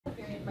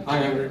Hi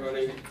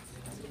everybody.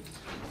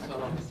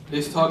 So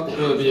this talk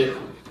will be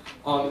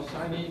on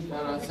Shiny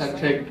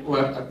data-centric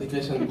web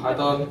application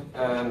Python,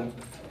 and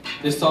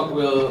this talk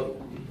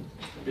will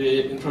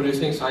be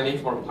introducing Shiny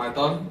for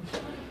Python,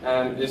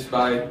 and it's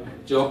by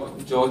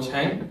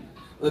Cheng.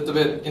 A little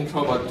bit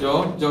intro about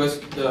Joe. Joe is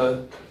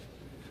the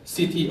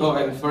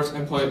CTO and first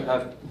employee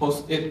at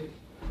PostIt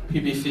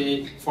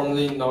PBC,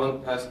 formerly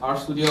known as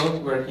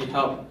RStudio, where he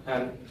helped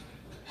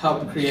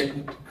create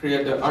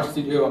the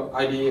RStudio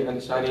IDE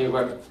and Shiny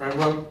web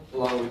framework,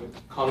 along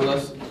with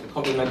countless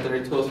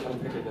complementary tools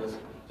and packages.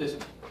 Please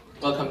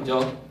welcome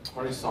Joe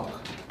for his talk.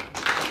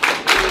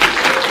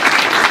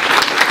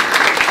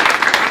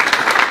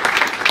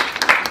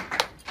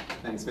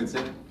 Thanks,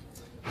 Vincent.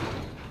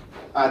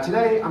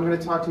 Today, I'm going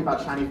to talk to you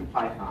about Shiny for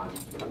Python,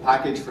 a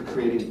package for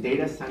creating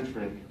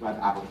data-centric web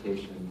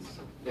applications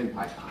in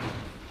Python.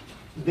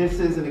 This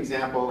is an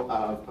example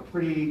of a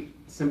pretty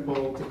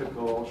simple,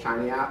 typical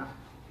Shiny app.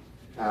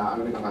 I'm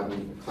going to go ahead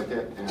and click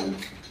it and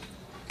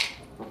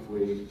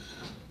hopefully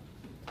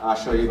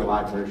show you the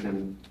live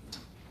version.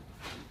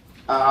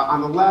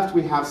 On the left,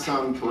 we have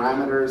some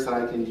parameters that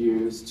I can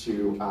use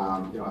to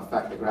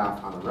affect the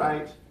graph on the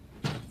right.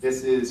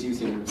 This is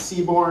using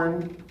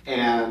Seaborn,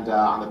 and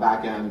on the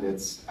back end,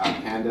 it's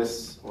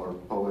Pandas or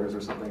Polars or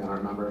something, I don't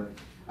remember.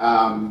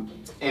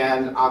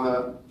 And on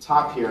the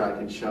top here, I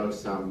can show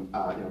some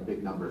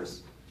big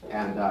numbers.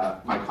 And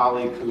my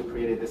colleague who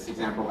created this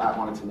example app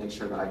wanted to make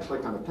sure that I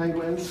clicked on the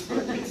penguins so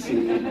that you can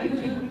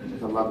see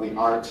the lovely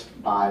art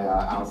by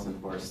Alison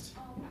Horst.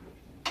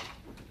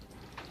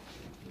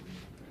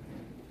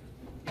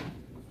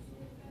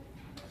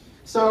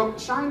 So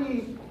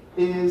Shiny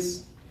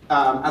is,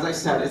 as I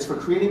said, it's for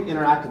creating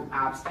interactive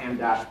apps and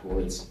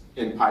dashboards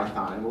in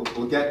Python. And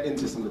we'll get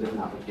into some of the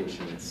different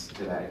applications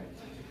today.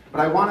 But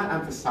I want to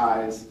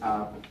emphasize,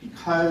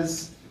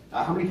 because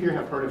how many here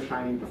have heard of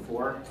Shiny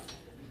before?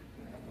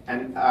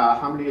 And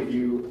how many of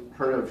you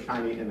heard of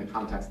Shiny in the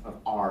context of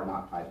R,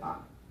 not Python?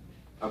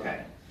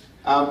 Okay.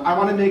 I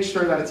want to make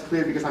sure that it's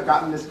clear because I've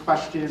gotten this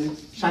question.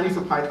 Shiny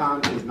for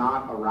Python is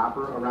not a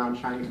wrapper around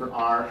Shiny for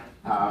R.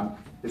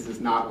 This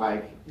is not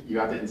like you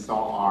have to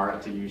install R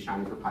to use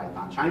Shiny for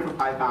Python. Shiny for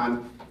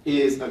Python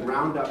is a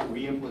ground-up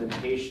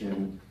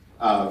re-implementation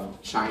of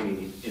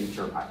Shiny in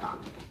pure Python.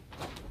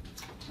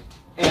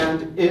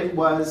 And it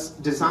was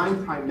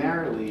designed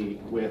primarily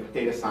with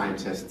data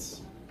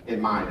scientists in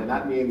mind, and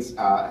that means it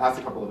has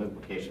a couple of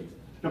implications.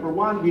 Number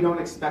one, we don't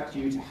expect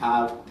you to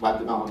have web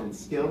development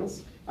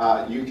skills.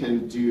 You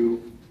can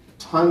do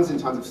tons and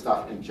tons of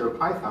stuff in pure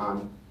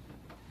Python,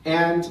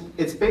 and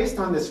it's based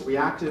on this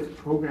reactive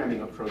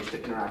programming approach to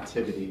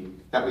interactivity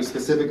that we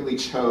specifically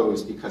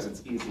chose because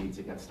it's easy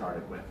to get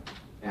started with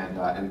and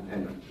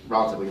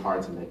relatively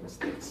hard to make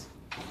mistakes.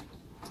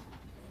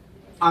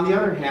 On the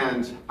other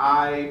hand,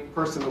 I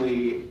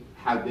personally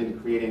have been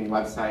creating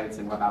websites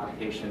and web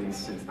applications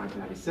since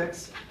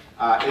 1996.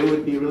 It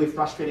would be really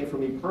frustrating for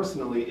me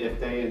personally if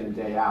day in and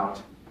day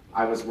out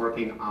I was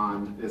working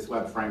on this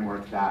web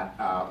framework that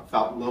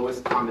felt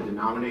lowest common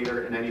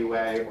denominator in any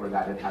way, or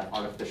that it had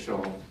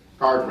artificial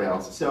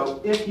guardrails.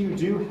 So if you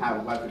do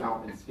have web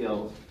development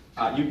skills,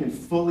 you can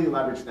fully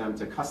leverage them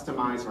to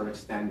customize or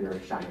extend your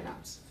Shiny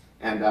apps.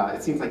 And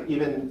it seems like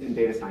even in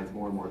data science,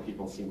 more and more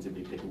people seem to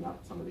be picking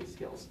up some of these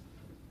skills.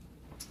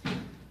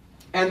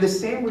 And the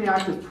same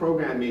reactive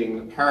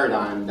programming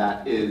paradigm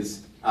that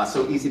is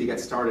so easy to get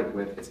started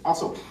with, it's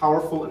also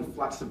powerful and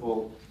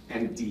flexible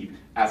and deep,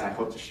 as I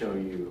hope to show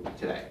you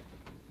today.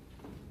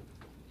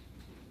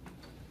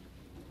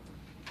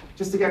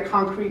 Just to get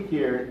concrete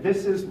here,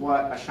 this is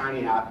what a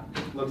Shiny app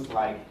looks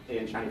like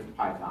in Shiny for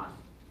Python.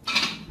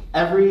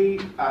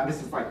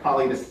 This is like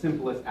probably the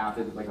simplest app.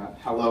 This is like a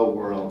hello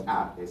world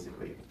app,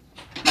 basically.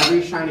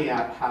 Every Shiny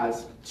app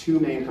has two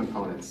main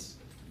components.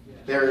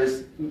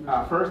 There's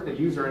first the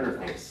user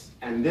interface,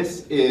 and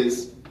this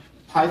is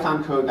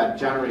Python code that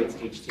generates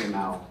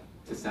HTML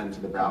to send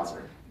to the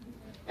browser.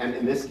 And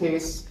in this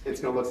case,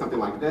 it's going to look something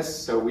like this.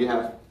 So we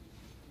have,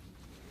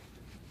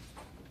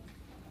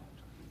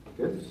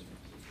 good.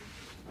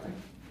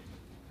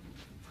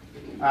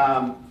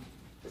 All right.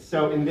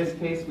 So in this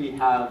case, we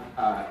have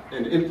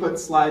an input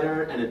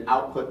slider and an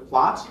output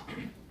plot.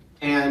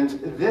 And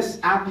this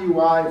app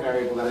UI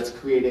variable that it's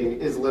creating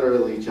is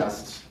literally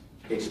just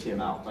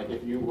HTML. Like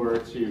if you were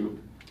to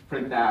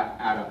print that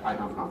at a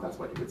Python prompt, that's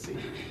what you would see.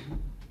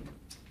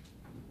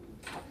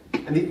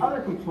 And the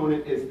other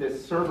component is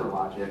this server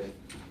logic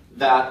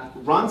that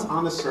runs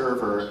on the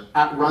server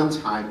at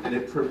runtime, and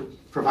it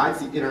provides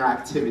the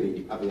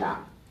interactivity of the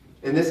app.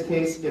 In this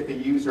case, if a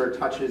user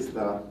touches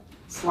the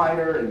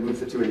slider and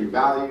moves it to a new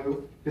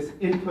value, this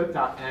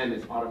input.n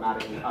is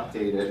automatically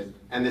updated,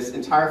 and this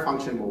entire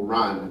function will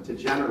run to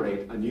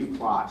generate a new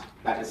plot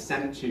that is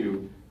sent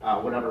to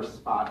whatever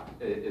spot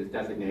is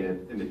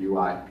designated in the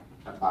UI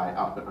by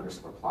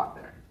output_plot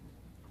there.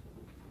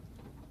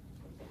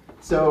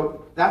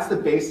 So that's the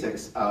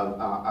basics of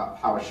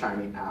how a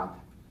Shiny app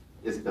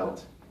is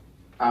built.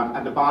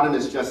 At the bottom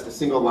is just a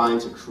single line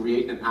to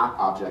create an app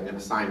object and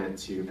assign it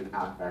to an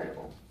app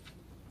variable.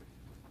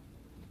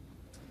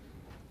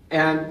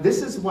 And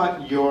this is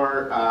what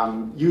your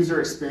user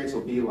experience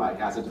will be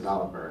like as a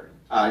developer.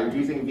 You're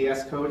using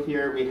VS Code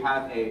here. We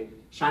have a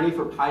Shiny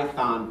for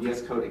Python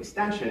VS Code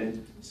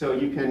extension, so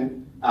you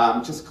can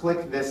just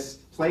click this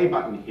play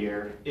button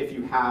here if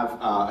you have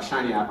a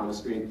Shiny app on the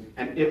screen,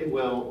 and it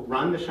will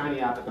run the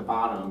Shiny app at the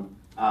bottom,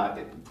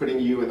 putting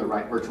you in the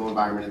right virtual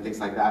environment and things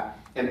like that.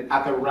 And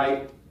at the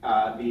right,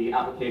 the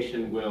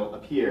application will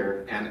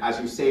appear, and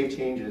as you save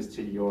changes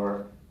to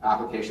your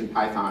application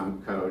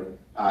Python code,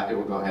 it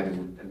will go ahead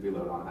and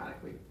reload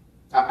automatically,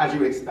 as you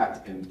would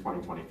expect in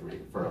 2023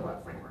 for a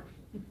web framework.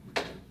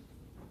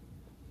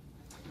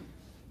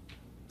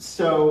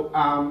 So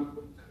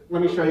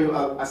let me show you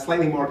a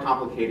slightly more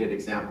complicated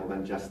example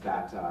than just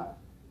that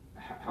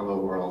hello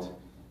world.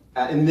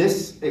 In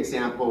this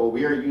example,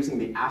 we are using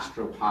the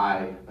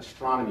AstroPy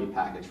astronomy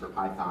package for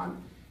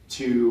Python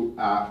to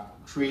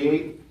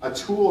create a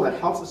tool that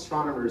helps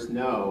astronomers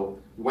know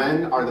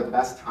when are the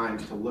best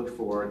times to look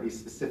for these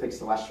specific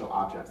celestial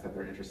objects that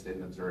they're interested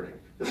in observing.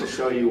 This will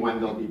show you when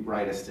they'll be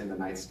brightest in the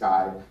night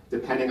sky,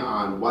 depending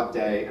on what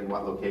day and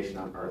what location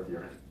on Earth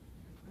you're in.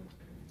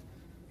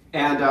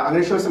 And I'm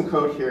going to show some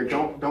code here.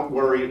 Don't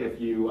worry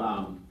if you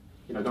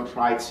don't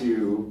try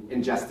to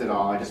ingest it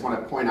all. I just want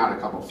to point out a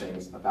couple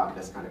things about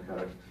this kind of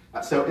code.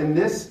 So in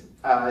this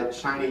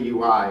Shiny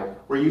UI,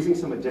 we're using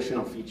some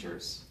additional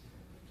features.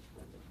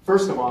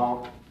 First of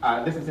all,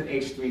 this is an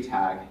H3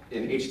 tag.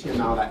 In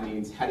HTML, that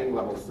means heading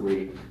level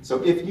 3.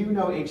 So if you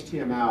know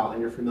HTML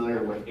and you're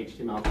familiar with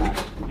HTML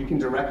tags, you can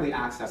directly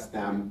access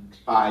them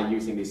by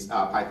using these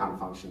Python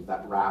functions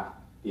that wrap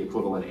the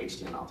equivalent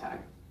HTML tag.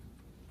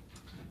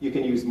 You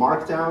can use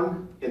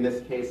Markdown. In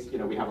this case,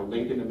 we have a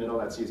link in the middle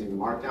that's using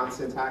the Markdown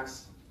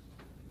syntax.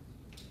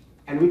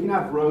 And we can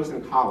have rows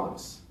and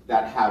columns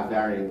that have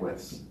varying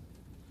widths.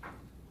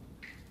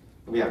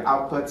 We have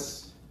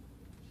outputs.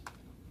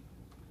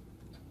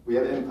 We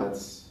have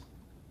inputs.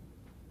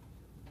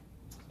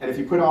 And if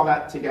you put all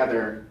that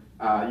together,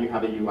 you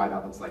have a UI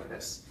that looks like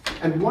this.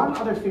 And one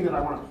other thing that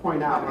I want to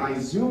point out, when I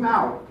zoom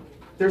out,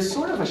 there's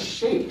sort of a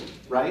shape,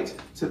 right,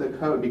 to the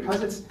code.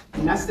 Because it's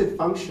nested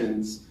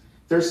functions,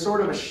 there's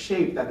sort of a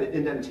shape that the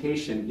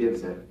indentation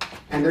gives it.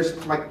 And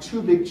there's like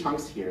two big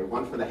chunks here,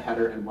 one for the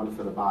header and one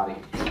for the body.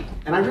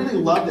 And I really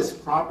love this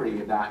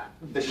property that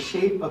the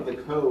shape of the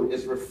code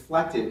is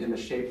reflected in the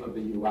shape of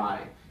the UI.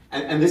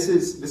 And this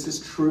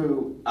is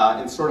true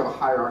in sort of a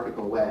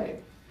hierarchical way.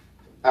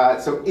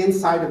 So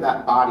inside of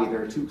that body,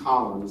 there are two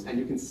columns, and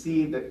you can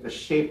see the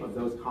shape of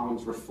those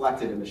columns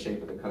reflected in the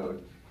shape of the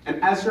code. And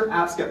as your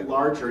apps get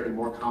larger and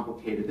more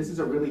complicated, this is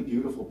a really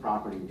beautiful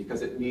property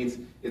because it means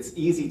it's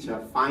easy to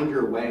find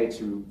your way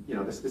to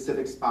the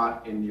specific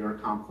spot in your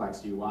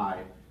complex UI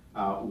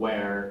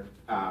where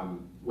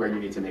you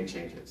need to make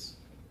changes.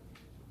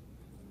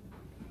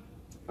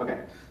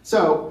 Okay,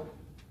 so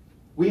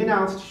we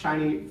announced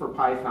Shiny for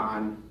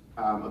Python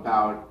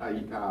about a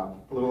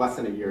little less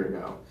than a year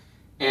ago.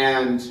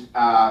 And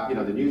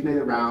the news made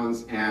the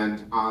rounds,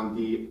 and on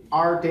the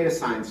R data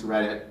science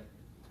Reddit,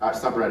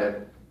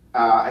 subreddit,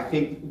 I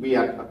think we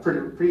had a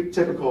pretty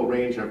typical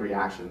range of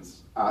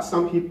reactions.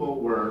 Some people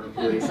were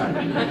really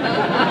excited.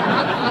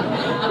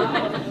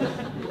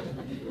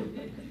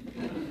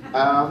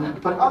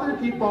 But other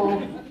people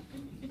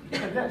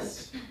had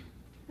this.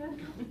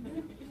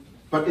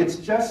 But it's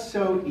just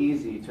so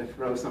easy to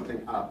throw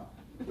something up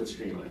with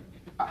Streamlit.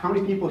 How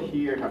many people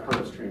here have heard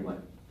of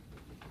Streamlit?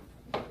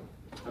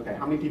 Okay,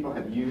 how many people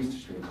have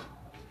used Streamlit?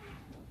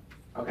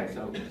 Okay,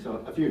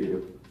 so a few of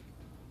you.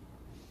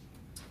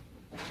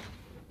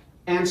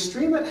 And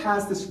Streamlit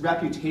has this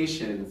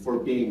reputation for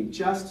being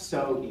just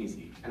so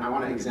easy. And I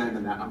want to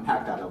examine that,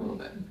 unpack that a little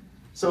bit.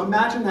 So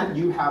imagine that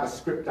you have a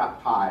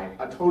script.py,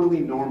 a totally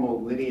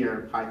normal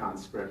linear Python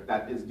script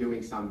that is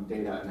doing some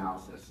data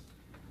analysis.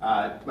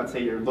 Let's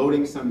say you're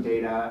loading some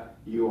data,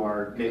 you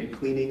are maybe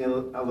cleaning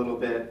a little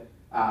bit,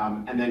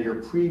 and then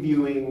you're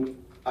previewing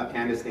a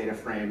pandas data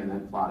frame and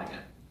then plotting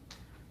it.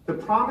 The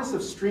promise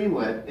of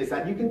Streamlit is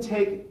that you can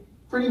take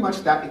pretty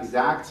much that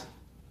exact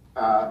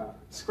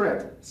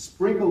script,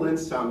 sprinkle in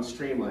some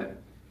Streamlit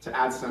to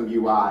add some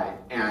UI,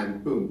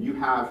 and boom, you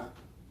have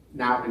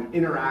now an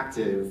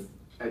interactive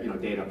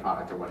data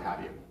product or what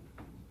have you.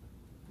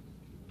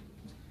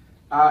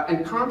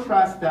 And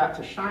contrast that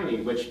to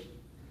Shiny, which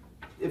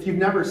if you've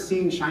never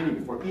seen Shiny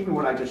before, even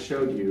what I just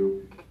showed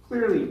you,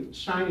 clearly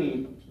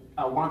Shiny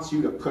wants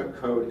you to put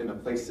code in the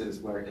places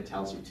where it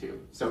tells you to.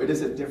 So it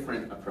is a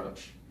different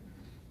approach.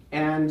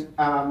 And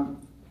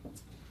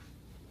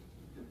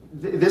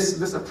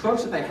this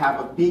approach that they have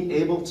of being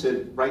able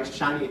to write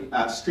Shiny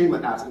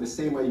Streamlit apps in the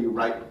same way you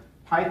write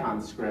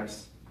Python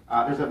scripts,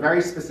 there's a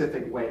very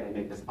specific way they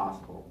make this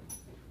possible.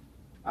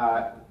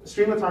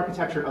 Streamlit's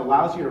architecture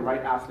allows you to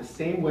write apps the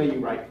same way you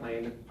write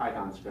plain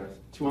Python scripts.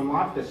 To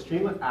unlock this,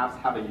 Streamlit apps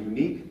have a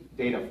unique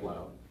data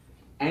flow.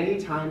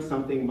 Anytime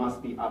something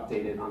must be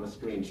updated on the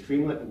screen,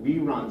 Streamlit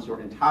reruns your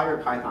entire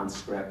Python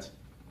script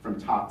from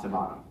top to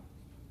bottom.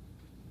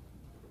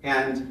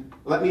 And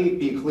let me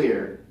be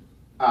clear,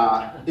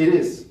 it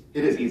is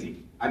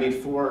easy. I mean,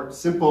 for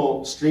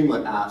simple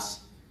Streamlit apps,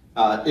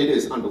 it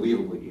is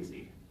unbelievably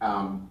easy.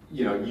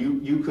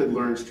 You could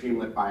learn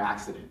Streamlit by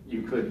accident.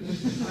 You could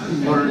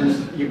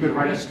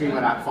write a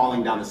Streamlit app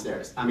falling down the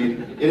stairs. I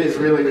mean, it is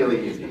really,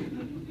 really easy.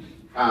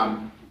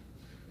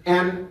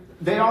 And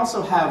they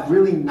also have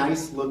really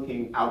nice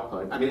looking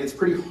output. I mean, it's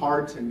pretty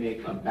hard to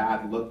make a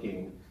bad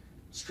looking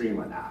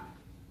Streamlit app.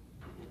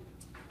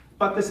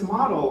 But this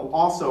model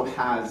also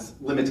has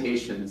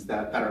limitations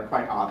that are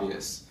quite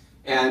obvious.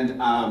 And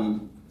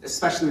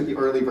especially with the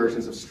early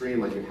versions of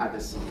Streamlit, you had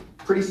this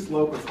pretty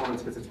slow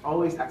performance because it's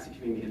always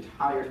executing the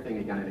entire thing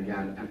again and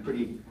again, and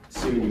pretty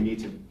soon you need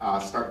to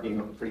start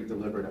being pretty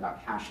deliberate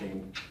about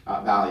caching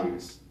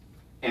values.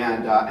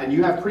 And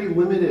you have pretty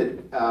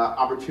limited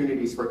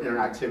opportunities for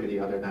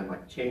interactivity other than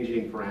like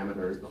changing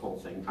parameters, the whole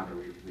thing kind of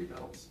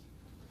rebuilds.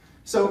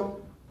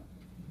 So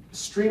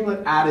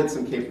Streamlit added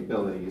some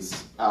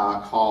capabilities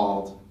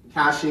called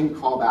caching,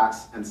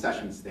 callbacks, and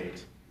session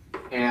state.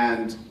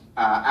 And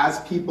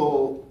as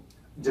people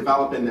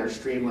develop in their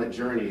Streamlit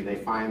journey, they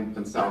find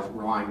themselves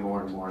relying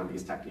more and more on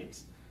these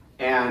techniques.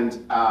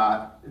 And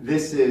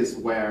this is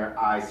where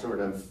I sort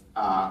of,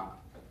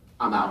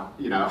 I'm out,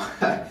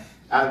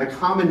 the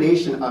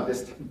combination of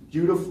this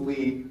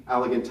beautifully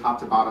elegant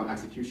top-to-bottom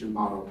execution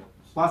model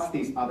plus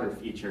these other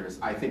features,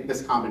 I think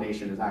this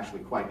combination is actually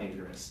quite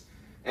dangerous.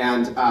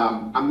 And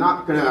I'm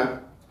not going to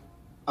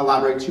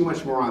elaborate too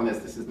much more on this.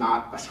 This is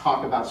not a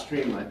talk about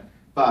Streamlit,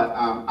 but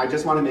I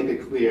just want to make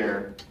it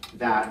clear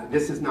that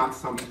this is not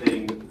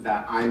something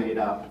that I made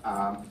up.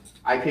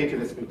 I came to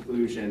this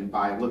conclusion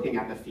by looking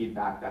at the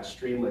feedback that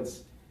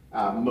Streamlit's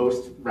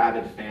most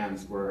rabid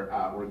fans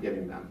were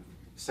giving them.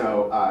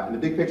 So in the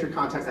big picture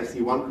context, I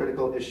see one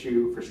critical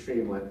issue for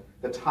Streamlit: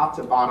 the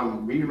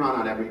top-to-bottom rerun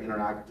on every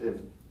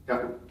interaction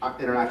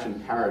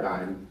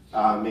paradigm.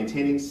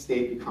 Maintaining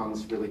state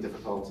becomes really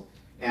difficult.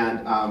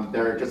 And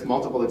there are just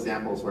multiple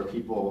examples where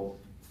people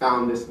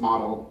found this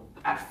model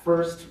at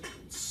first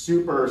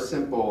super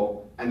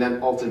simple, and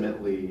then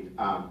ultimately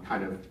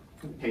kind of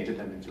painted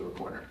them into a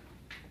corner.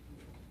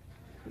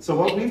 So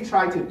what we've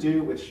tried to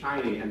do with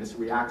Shiny and this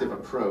reactive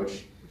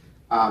approach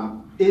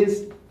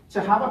is to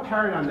have a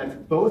paradigm that's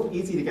both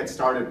easy to get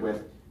started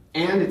with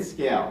and it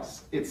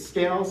scales. It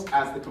scales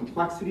as the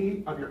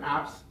complexity of your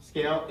apps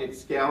scale. It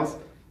scales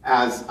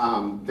as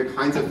the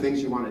kinds of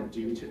things you want to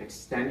do to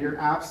extend your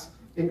apps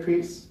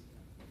increase.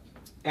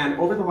 And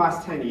over the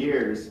last 10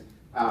 years,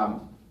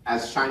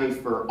 as Shiny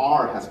for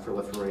R has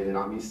proliferated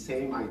on these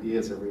same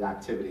ideas of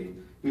reactivity,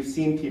 we've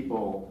seen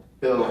people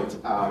build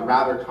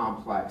rather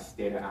complex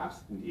data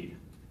apps indeed.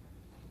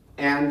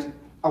 And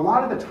a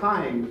lot of the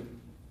time,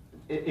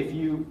 if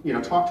you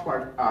talk to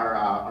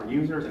our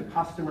users and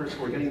customers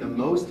who are getting the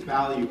most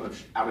value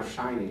out of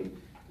Shiny,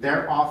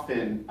 they're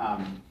often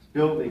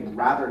building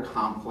rather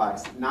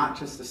complex, not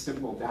just a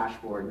simple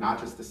dashboard, not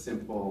just a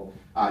simple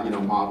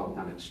model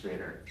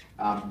demonstrator,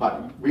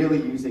 but really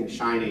using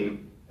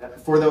Shiny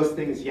for those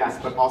things, yes,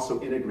 but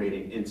also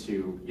integrating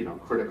into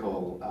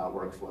critical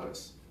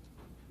workflows.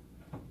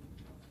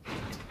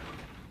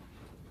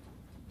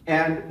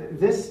 And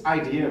this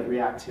idea of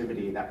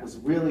reactivity that was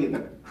really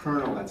the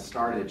kernel that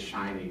started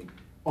Shiny,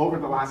 over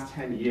the last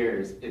 10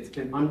 years, it's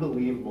been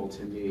unbelievable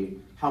to me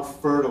how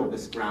fertile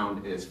this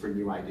ground is for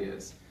new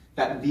ideas.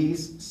 That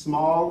these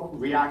small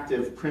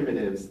reactive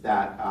primitives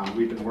that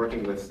we've been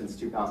working with since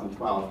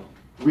 2012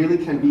 really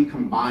can be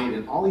combined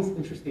in all these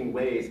interesting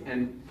ways,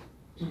 and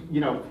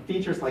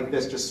features like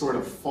this just sort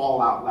of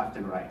fall out left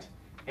and right.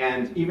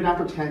 And even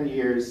after 10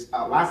 years,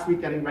 last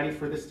week getting ready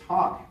for this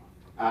talk,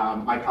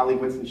 my colleague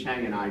Winston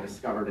Cheng and I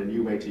discovered a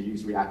new way to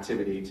use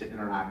reactivity to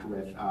interact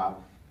with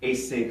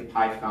async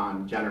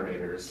Python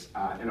generators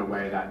in a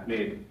way that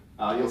made,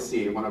 you'll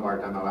see, one of our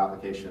demo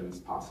applications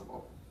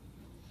possible.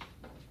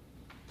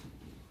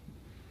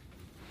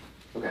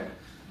 Okay,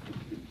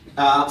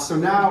 so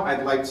now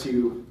I'd like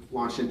to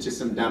launch into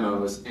some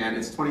demos, and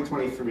it's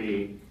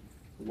 2023.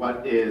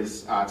 What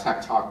is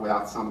Tech Talk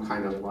without some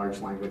kind of large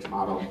language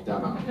model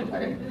demo,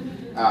 right?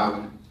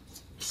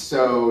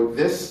 So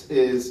this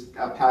is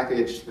a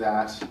package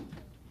that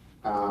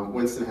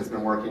Winston has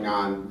been working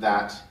on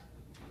that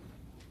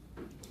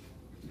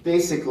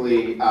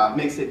basically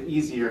makes it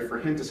easier for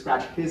him to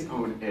scratch his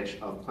own itch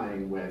of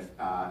playing with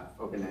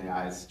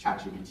OpenAI's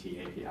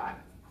ChatGPT API.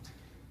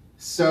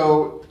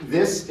 So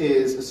this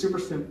is a super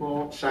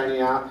simple Shiny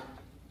app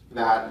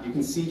that you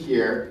can see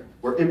here.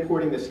 We're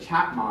importing this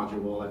chat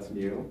module that's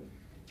new.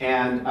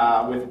 And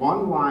with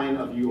one line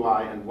of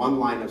UI and one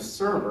line of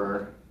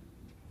server,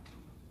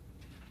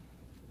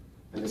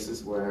 and this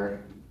is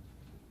where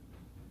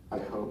I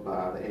hope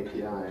the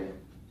API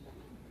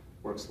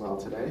works well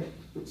today.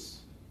 Oops.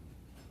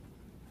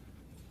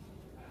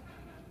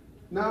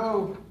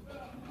 No,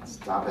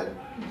 stop it.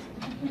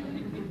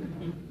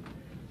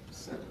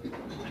 So.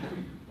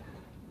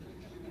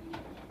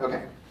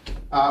 Okay.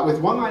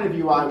 With one line of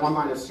UI, one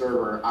line of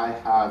server, I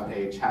have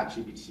a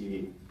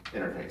ChatGPT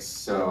interface.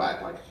 So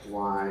I'd like,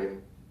 why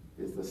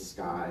is the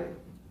sky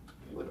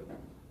blue?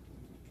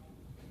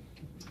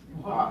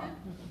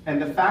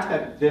 And the fact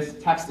that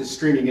this text is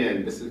streaming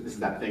in, this is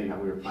that thing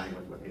that we were playing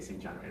with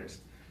async generators.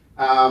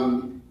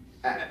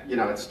 You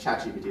know, it's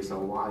ChatGPT, so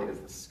why is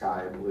the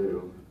sky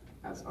blue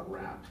as a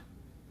wrap?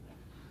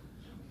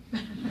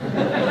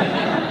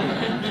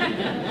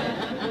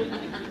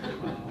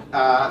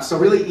 So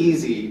really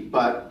easy,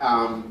 but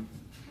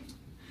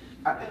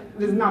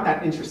it's not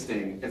that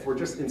interesting if we're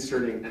just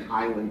inserting an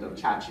island of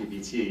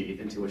ChatGPT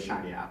into a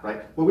Shiny app,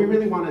 right? What we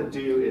really want to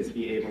do is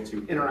be able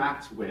to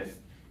interact with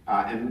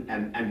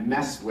and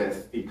mess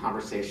with the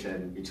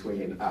conversation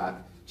between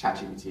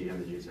ChatGPT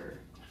and the user.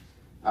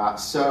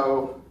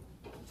 So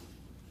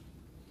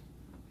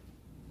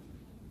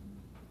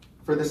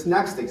for this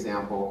next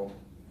example,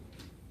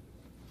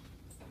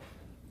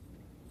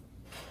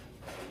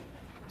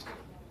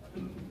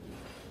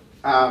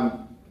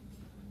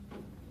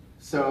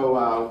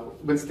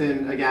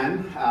 Winston,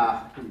 again,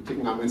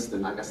 picking on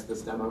Winston, I guess,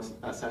 this demo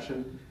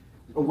session.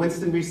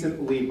 Winston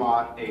recently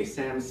bought a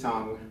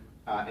Samsung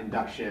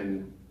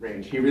induction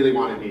range. He really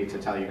wanted me to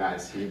tell you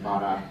guys he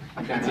bought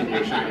a fancy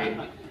new shiny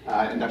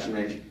induction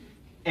range.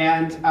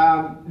 And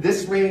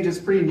this range is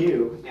pretty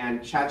new,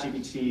 and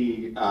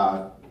ChatGPT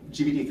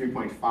GPT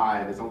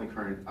 3.5 is only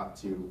current up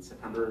to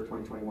September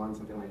 2021,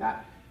 something like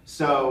that.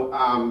 So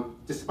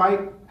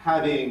despite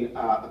having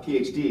a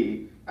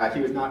PhD, he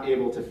was not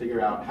able to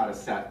figure out how to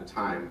set the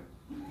time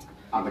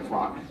on the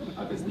clock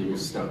of his new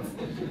stove.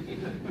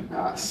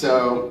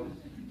 So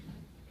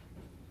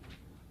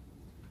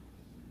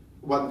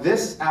what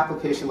this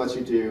application lets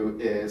you do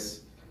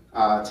is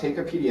take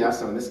a PDF,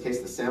 so in this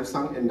case the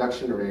Samsung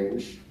induction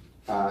range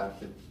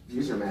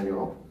user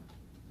manual,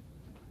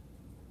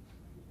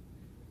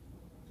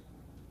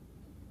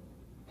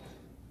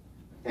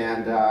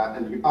 and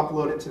you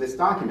upload it to this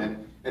document,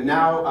 and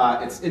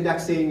now it's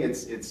indexing,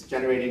 it's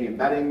generating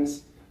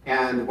embeddings,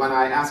 and when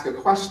I ask a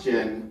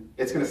question,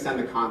 it's going to send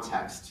the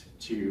context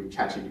to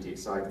ChatGPT.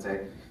 So I can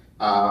say,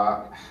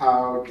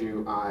 how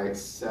do I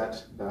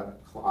set the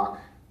clock,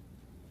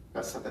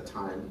 set the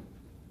time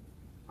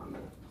on the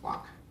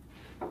clock?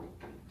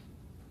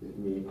 Give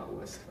me a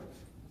list of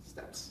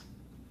steps.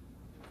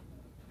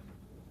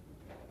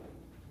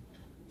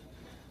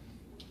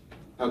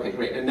 Okay,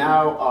 great, and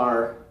now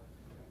our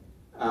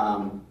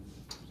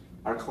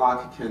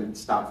clock can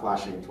stop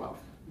flashing 12.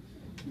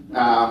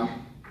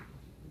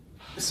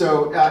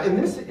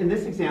 In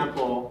this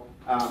example,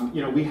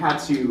 you know, we had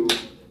to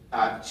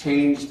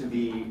change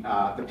the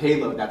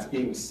payload that's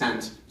being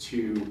sent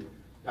to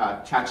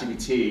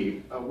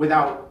ChatGPT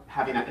without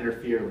having that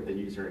interfere with the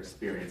user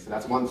experience. So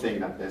that's one thing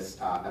that this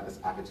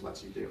package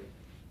lets you do.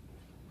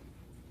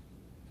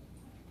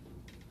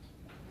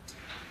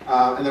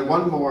 And then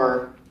one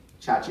more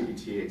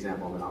ChatGPT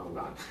example, and then I'll move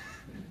on.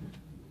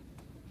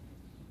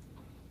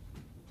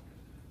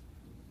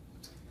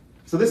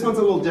 So this one's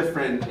a little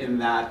different in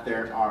that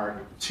there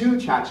are two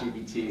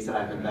ChatGPTs that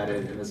I've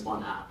embedded in this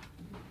one app.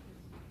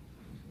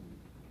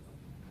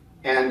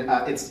 And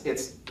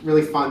it's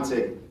really fun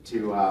to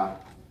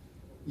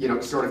you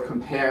know, sort of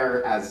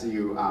compare as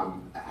you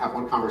have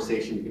one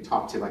conversation. You can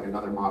talk to like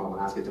another model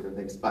and ask it different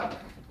things. But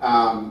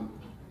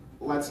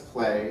let's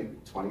play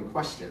 20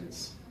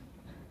 questions.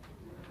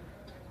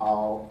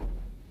 I'll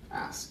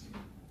ask,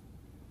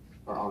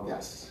 or I'll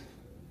guess.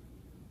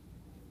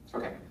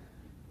 Okay.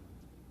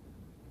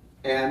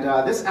 And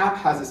this app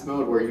has this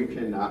mode where you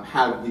can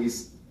have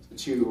these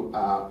two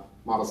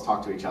models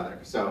talk to each other.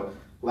 So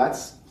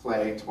let's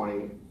play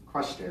 20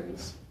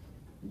 questions.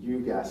 You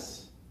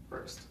guess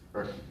first,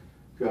 or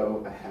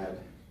go ahead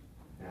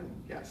and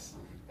guess.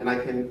 And I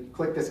can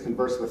click this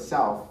converse with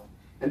self,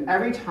 and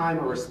every time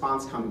a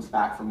response comes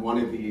back from one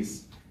of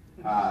these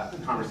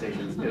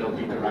conversations, it'll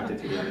be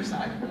directed to the other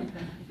side.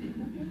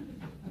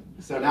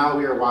 So now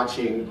we are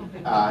watching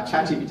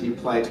ChatGPT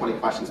play 20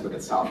 questions with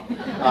itself.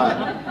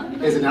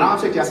 Is it an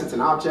object? Yes, it's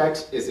an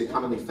object. Is it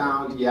commonly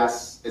found?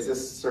 Yes. Is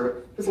this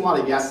there's a lot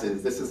of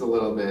yeses. This is a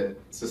little bit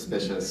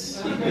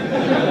suspicious.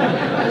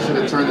 I should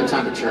have turned the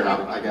temperature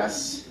up, I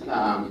guess.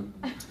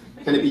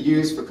 Can it be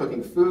used for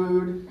cooking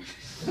food?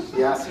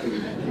 Yes, can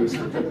it be used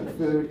for cooking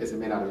food? Is it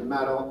made out of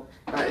metal?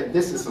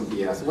 This is some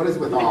BS. What is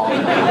with all?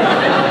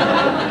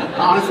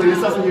 Honestly,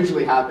 this doesn't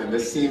usually happen.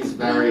 This seems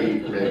very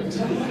rigged.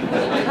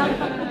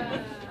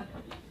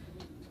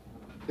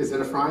 Is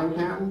it a frying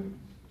pan?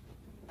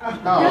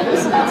 Oh,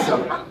 this is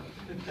so.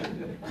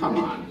 Come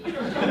on.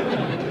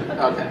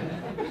 Okay.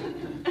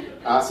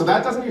 So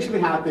that doesn't usually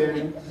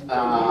happen,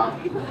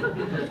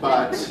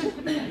 but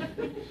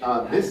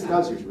this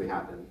does usually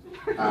happen.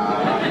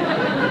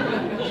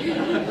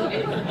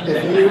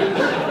 If you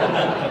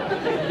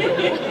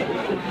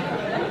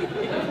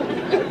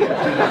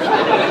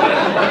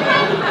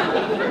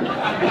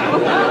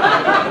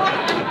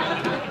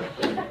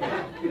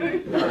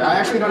I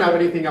actually don't have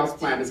anything else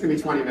planned. It's going to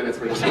be 20 minutes.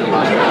 We're just going to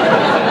watch it.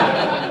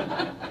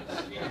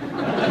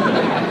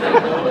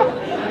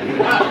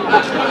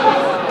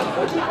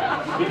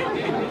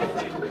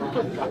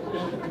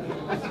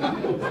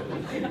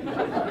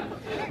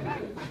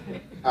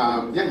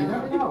 Yeah, you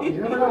never know. You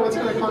never know what's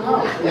going to come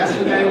out.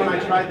 Yesterday when I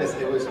tried this,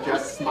 it was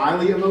just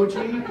smiley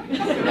emoji,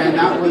 and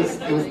it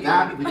was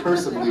that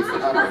recursively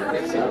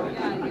forever. So,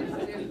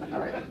 all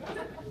right.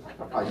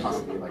 probably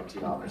cost me like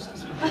 $2.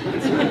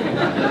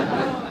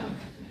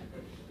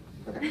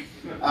 Okay.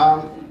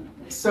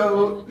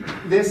 So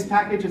this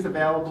package is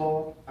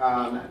available,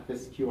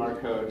 this QR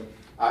code.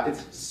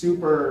 It's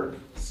super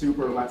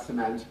wet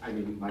cement. I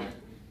mean, like,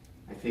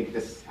 I think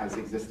this has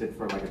existed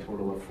for like a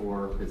total of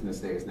 4 business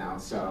days now.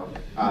 So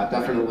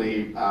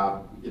definitely,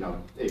 you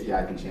know,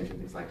 API can change and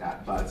things like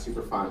that, but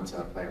super fun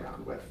to play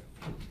around with.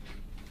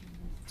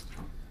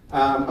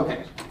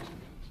 Okay.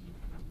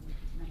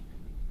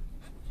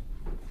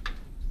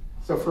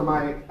 So for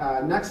my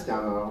next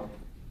demo,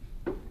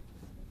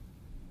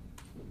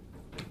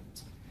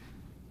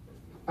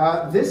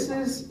 this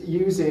is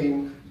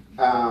using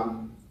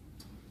a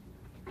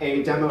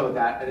demo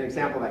an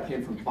example that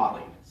came from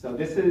Plotly. So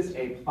this is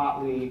a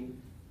Plotly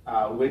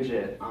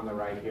widget on the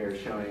right here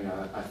showing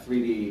a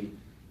 3D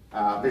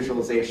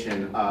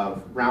visualization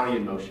of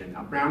Brownian motion.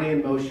 Now,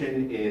 Brownian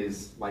motion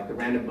is like the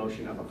random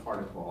motion of a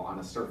particle on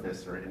a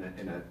surface or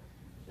in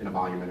a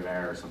volume of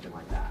air or something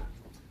like that.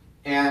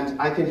 And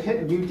I can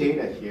hit new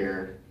data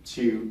here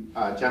to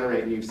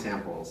generate new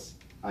samples,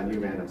 new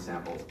random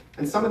samples.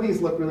 And some of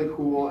these look really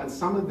cool, and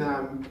some of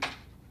them,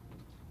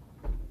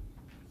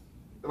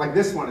 like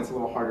this one, it's a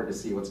little harder to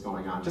see what's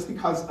going on, just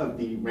because of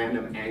the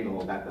random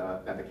angle that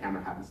the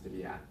camera happens to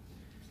be at.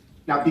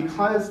 Now,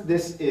 because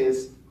this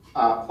is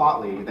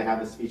Plotly, they have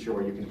this feature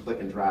where you can click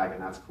and drag,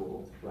 and that's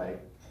cool, right?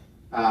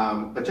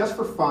 But just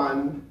for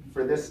fun,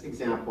 for this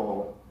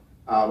example,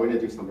 we're going to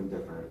do something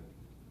different.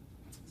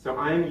 So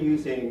I'm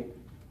using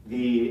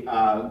the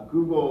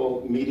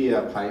Google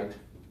Media Pipe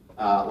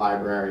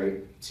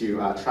library to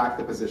track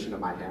the position of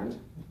my hand.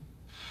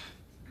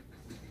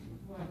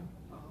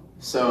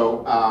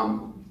 So,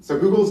 so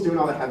Google's doing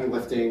all the heavy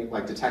lifting,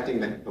 like detecting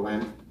the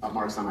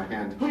landmarks on my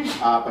hand.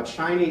 But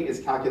Shiny is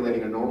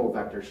calculating a normal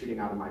vector shooting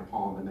out of my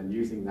palm and then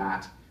using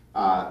that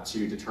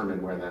to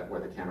determine where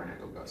the camera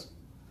angle goes.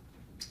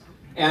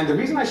 And the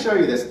reason I show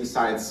you this,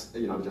 besides,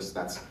 you know, just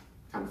that's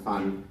kind of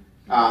fun,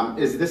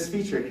 is this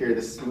feature here,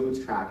 this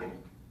smooth tracking.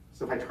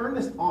 So if I turn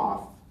this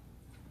off,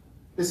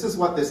 this is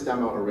what this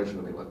demo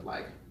originally looked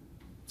like.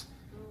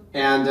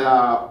 And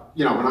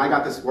you know, when I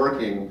got this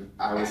working,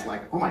 I was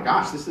like, oh my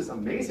gosh, this is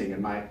amazing.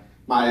 And my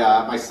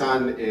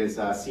son is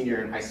a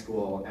senior in high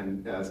school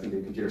and is going to be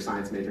a computer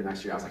science major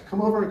next year. I was like,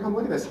 come over and come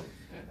look at this.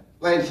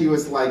 And he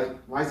was like,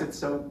 why is it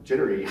so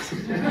jittery?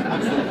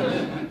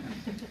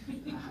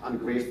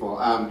 Ungrateful.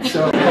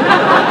 So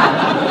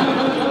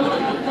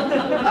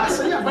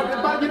yeah,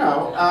 but you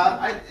know,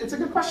 it's a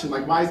good question.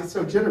 Like, why is it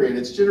so jittery? And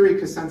it's jittery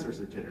because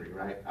sensors are jittery,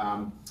 right?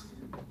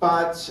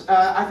 But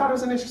I thought it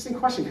was an interesting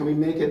question. Can we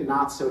make it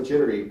not so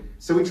jittery?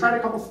 So we tried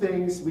a couple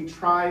things. We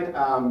tried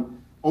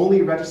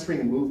only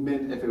registering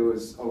movement if it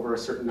was over a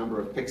certain number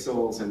of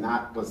pixels, and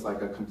that was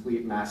like a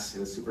complete mess.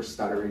 It was super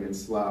stuttery and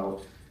slow.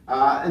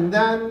 And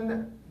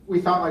then we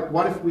thought, like,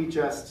 what if we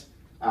just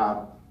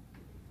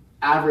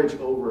average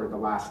over the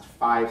last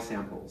 5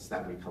 samples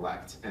that we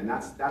collect? And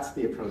that's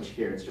the approach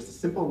here. It's just a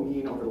simple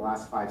mean over the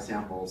last 5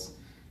 samples,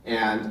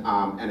 and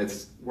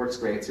it works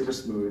great, super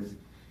smooth.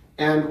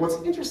 And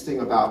what's interesting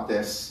about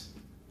this,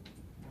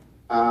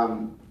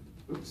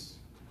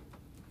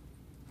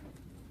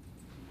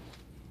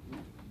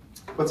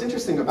 What's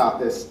interesting about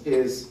this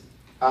is,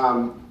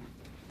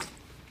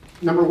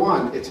 number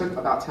one, it took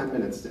about 10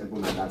 minutes to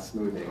implement that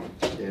smoothing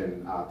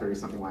in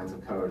 30-something lines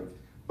of code.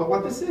 But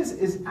what this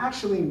is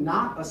actually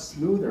not a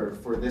smoother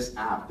for this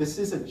app. This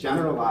is a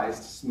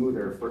generalized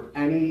smoother for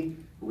any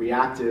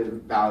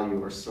reactive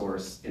value or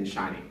source in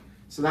Shiny.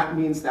 So that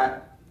means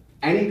that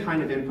any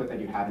kind of input that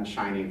you have in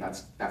Shiny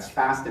that's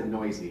fast and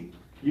noisy,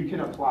 you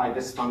can apply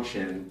this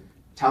function,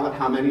 tell it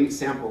how many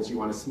samples you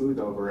want to smooth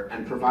over,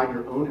 and provide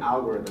your own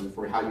algorithm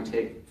for how you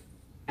take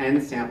n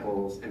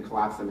samples and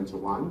collapse them into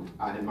one.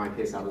 In my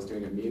case, I was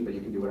doing a mean, but you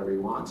can do whatever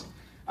you want.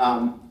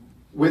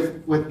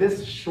 With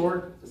this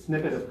short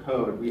snippet of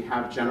code, we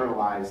have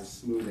generalized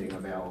smoothing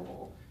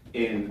available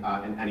in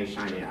any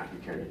Shiny app you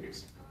care to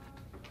use.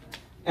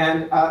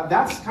 And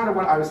that's kind of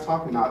what I was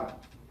talking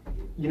about.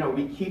 You know,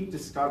 we keep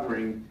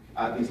discovering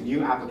these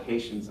new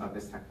applications of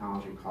this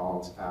technology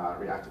called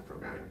reactive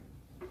programming.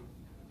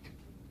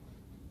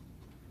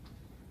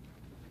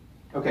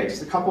 Okay,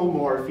 just a couple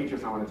more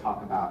features I want to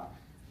talk about.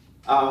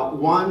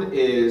 One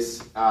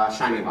is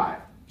Shiny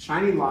Live.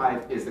 Shiny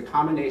Live is the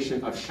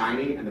combination of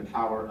Shiny and the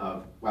power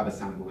of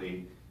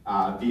WebAssembly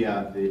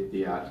via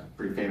the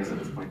pretty famous at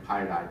this point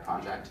PyData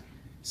project.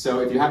 So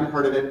if you haven't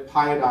heard of it,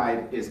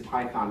 PyData is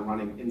Python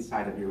running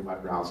inside of your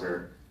web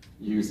browser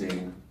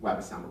using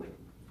WebAssembly.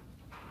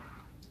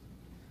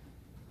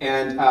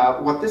 And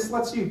what this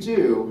lets you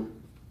do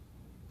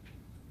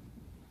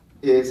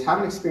is have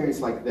an experience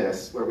like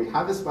this, where we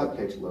have this web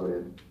page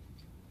loaded,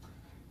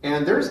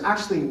 and there's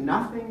actually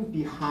nothing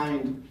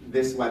behind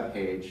this web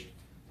page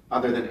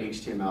other than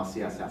HTML,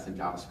 CSS, and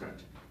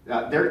JavaScript.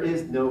 There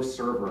is no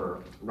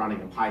server running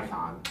in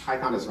Python.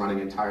 Python is running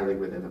entirely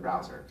within the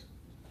browser.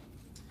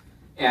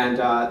 And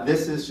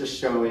this is just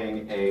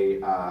showing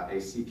a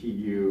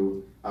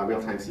CPU,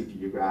 real-time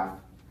CPU graph.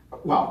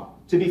 Well,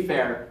 to be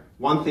fair,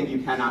 One thing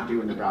you cannot do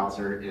in the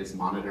browser is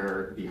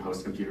monitor the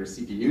host computer's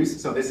CPUs.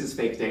 So this is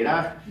fake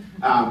data.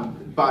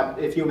 But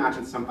if you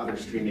imagine some other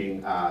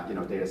streaming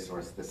data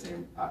source, the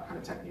same kind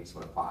of techniques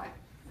would apply.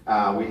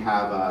 We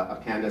have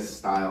a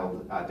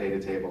pandas-styled data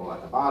table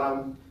at the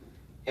bottom.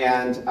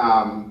 And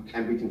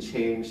we can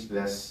change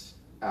this,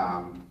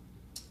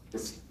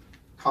 this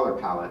color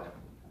palette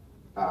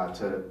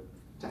to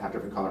have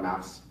different color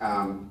maps.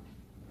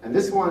 And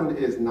this one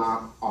is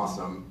not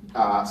awesome.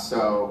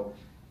 So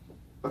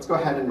let's go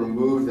ahead and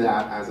remove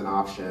that as an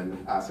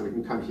option. So we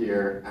can come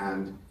here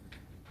and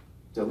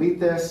delete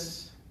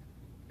this.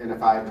 And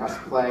if I press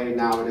play,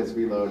 now it is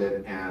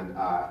reloaded and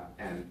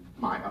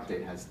my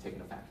update has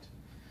taken effect.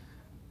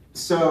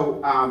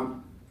 So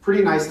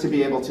pretty nice to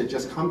be able to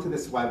just come to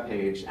this web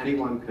page.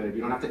 Anyone could. You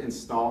don't have to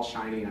install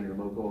Shiny on your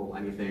local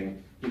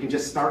anything. You can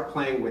just start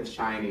playing with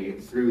Shiny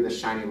through the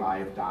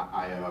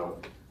shinylive.io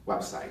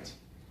website.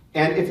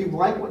 And if you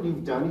like what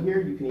you've done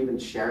here, you can even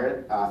share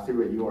it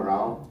through a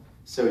URL.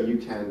 So you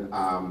can,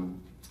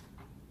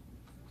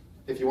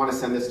 if you want to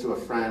send this to a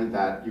friend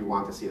that you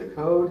want to see the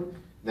code,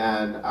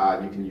 then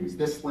you can use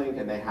this link,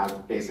 and they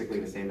have basically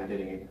the same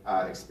editing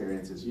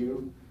experience as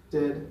you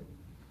did.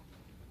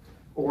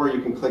 Or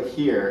you can click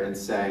here and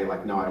say,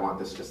 like, no, I want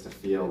this just to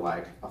feel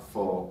like a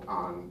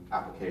full-on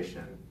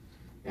application.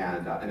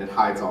 And it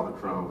hides all the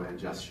Chrome and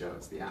just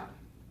shows the app.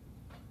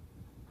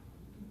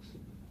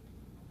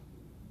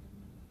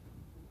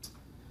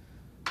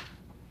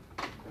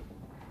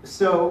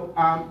 So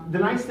the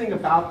nice thing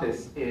about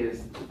this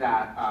is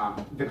that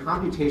the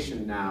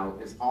computation now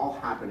is all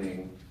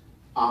happening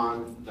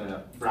on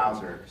the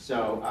browser.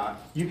 So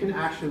you can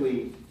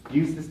actually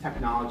use this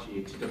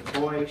technology to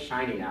deploy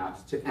Shiny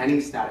apps to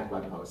any static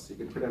web host. So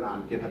you can put it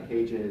on GitHub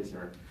Pages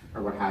or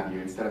what have you,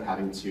 instead of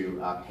having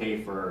to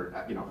pay for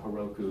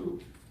Heroku.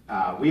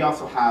 We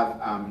also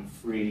have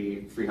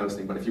free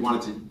hosting, but if you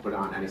wanted to put it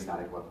on any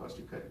static web host,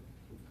 you could.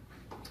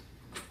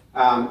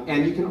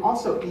 And you can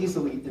also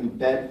easily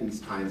embed these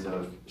kinds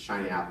of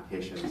Shiny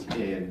applications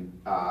in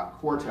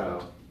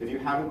Quarto. If you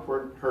haven't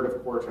heard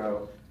of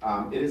Quarto,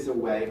 it is a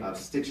way of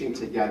stitching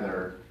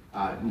together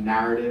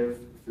narrative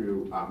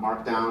through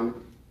Markdown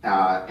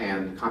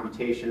and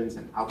computations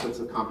and outputs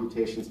of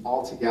computations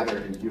all together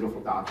in beautiful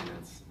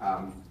documents.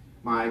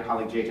 My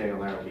colleague JJ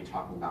Allaire will be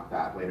talking about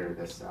that later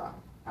this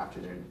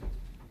afternoon.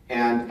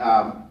 And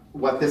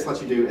what this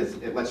lets you do is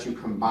it lets you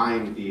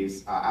combine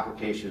these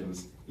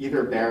applications,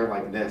 either bare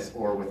like this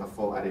or with a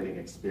full editing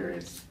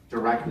experience,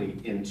 directly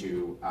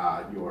into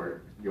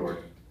your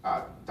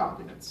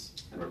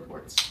documents and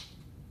reports.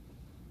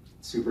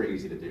 Super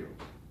easy to do.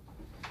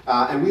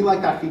 And we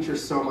like that feature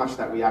so much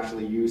that we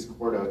actually use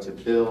Quarto to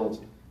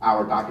build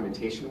our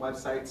documentation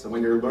website. So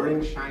when you're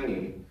learning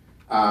Shiny,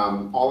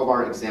 all of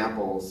our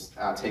examples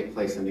take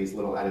place in these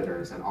little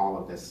editors, and all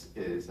of this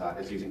is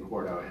using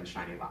Quarto and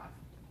Shiny Live.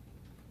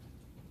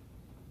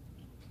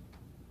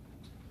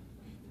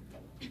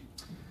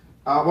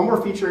 One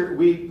more feature,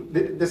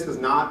 this is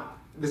not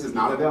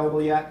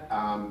available yet.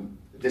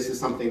 This is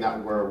something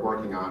that we're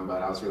working on,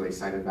 but I was really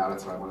excited about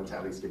it, so I wanted to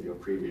at least give you a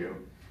preview.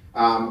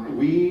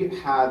 We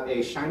have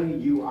a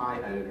Shiny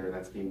UI editor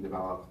that's being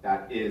developed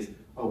that is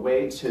a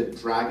way to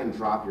drag and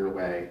drop your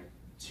way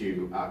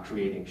to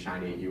creating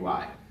Shiny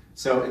UI.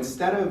 So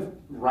instead of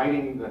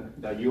writing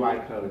the UI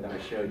code that I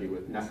showed you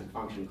with nested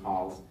function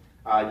calls,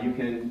 you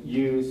can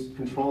use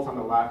controls on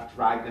the left,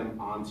 drag them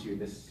onto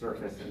this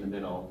surface in the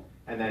middle,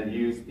 and then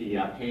use the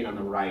pane on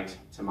the right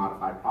to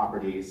modify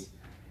properties.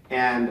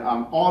 And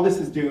all this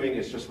is doing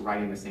is just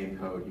writing the same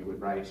code you would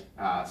write.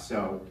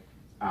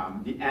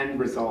 The end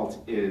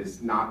result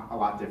is not a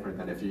lot different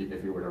than if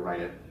you were to write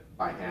it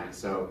by hand.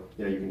 So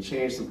you can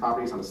change some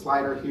properties on the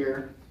slider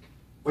here.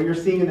 What you're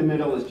seeing in the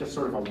middle is just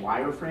sort of a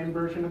wireframe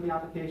version of the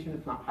application.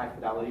 It's not high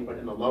fidelity, but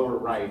in the lower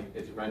right,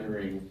 it's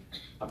rendering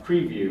a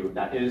preview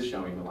that is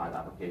showing the live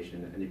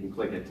application, and you can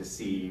click it to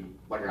see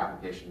what your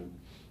application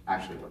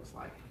actually looks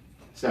like.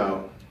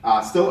 So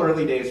still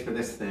early days for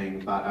this thing,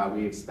 but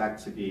we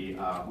expect to be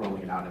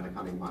rolling it out in the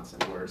coming months,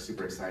 and we're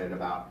super excited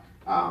about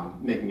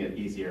making it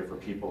easier for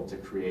people to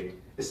create,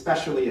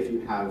 especially if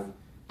you have,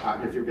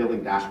 if you're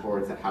building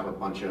dashboards that have a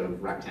bunch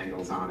of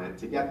rectangles on it,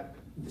 to get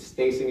the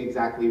spacing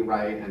exactly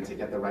right and to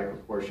get the right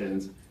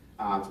proportions.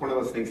 It's one of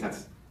those things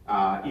that's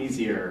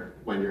easier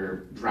when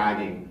you're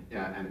dragging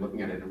and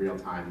looking at it in real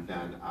time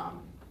than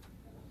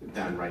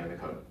writing the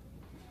code.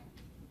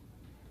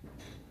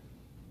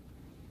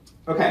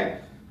 Okay,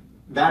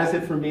 that is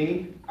it for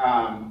me.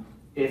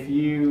 If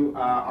you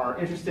are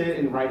interested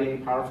in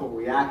writing powerful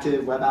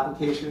reactive web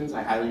applications,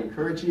 I highly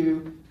encourage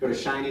you. Go to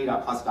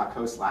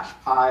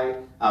shiny.plus.co/pi.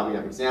 We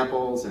have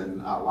examples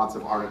and lots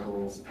of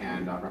articles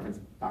and reference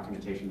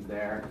documentations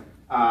there.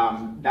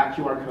 That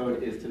QR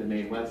code is to the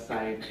main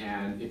website,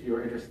 and if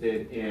you're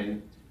interested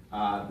in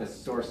the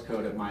source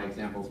code of my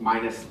examples,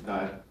 minus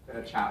the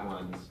chat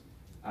ones,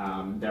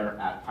 they're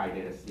at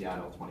PyData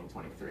Seattle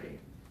 2023.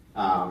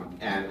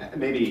 And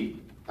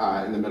maybe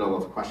in the middle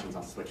of questions,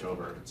 I'll switch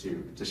over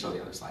to show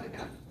the other slide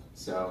again.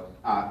 So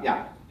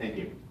yeah, thank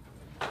you.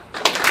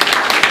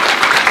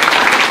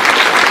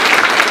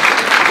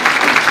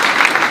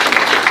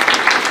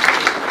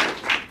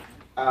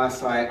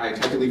 So I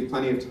tried to leave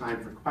plenty of time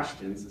for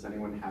questions. Does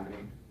anyone have any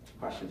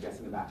questions? Yes,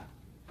 in the back.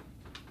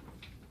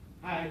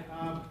 Hi,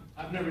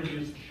 I've never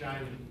used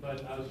Shiny,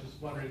 but I was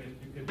just wondering if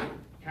you could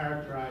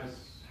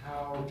characterize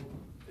how,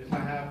 if I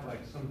have like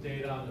some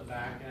data on the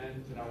back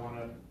end that I want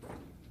to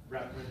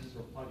reference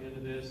or plug into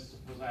this,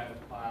 suppose I have a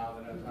file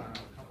that has, I don't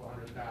know, a couple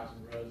 100,000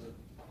 rows of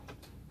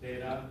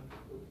data,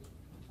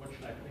 what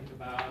should I think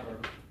about, or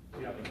do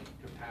you have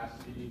a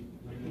capacity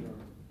limit?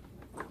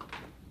 Or?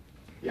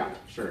 Yeah,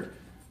 sure.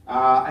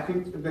 I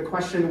think the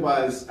question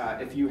was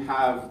if you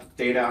have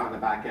data on the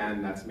back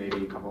end that's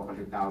maybe a couple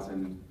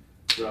 100,000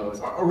 rows,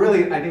 or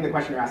really, I think the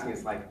question you're asking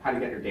is like, how do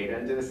you get your data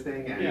into this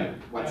thing,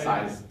 and what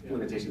size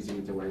limitations you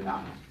need to worry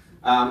about.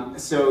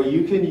 So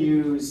you can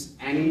use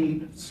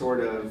any sort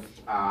of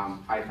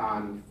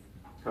Python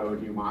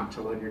code you want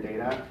to load your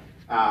data.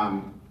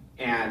 Our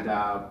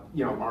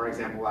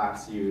example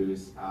apps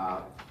use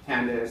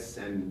pandas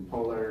and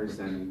polars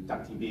and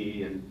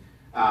duckdb, and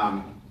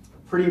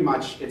pretty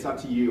much it's up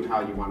to you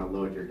how you want to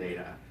load your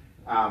data.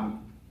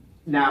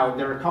 Now,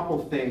 there are a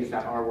couple things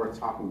that are worth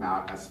talking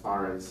about as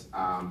far as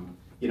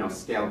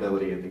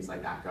scalability and things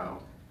like that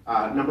go.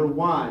 Number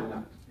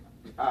one,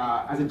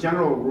 as a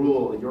general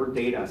rule, your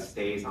data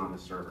stays on the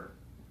server.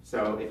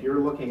 So if you're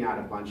looking at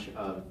a bunch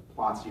of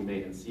plots you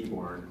made in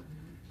Seaborn,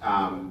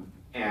 and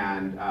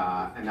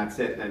that's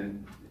it,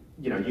 then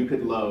you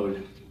could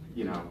load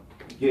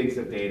gigs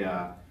of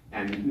data,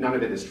 and none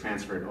of it is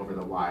transferred over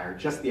the wire,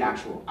 just the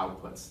actual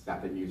outputs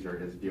that the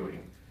user is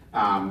viewing.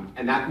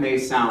 And that may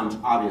sound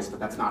obvious, but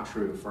that's not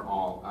true for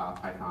all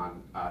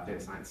Python data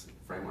science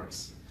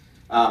frameworks.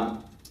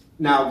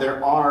 Now,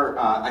 there are,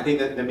 I think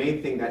that the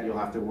main thing that you'll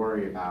have to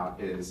worry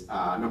about is,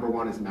 number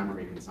one is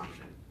memory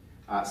consumption.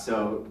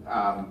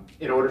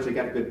 In order to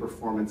get good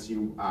performance,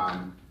 you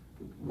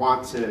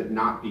want to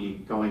not be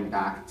going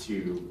back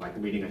to like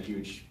reading a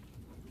huge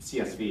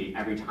CSV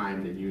every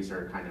time the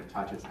user kind of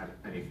touches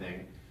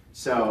anything.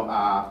 So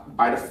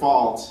by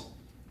default,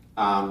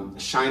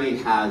 Shiny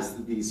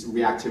has these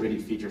reactivity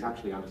features,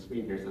 actually on the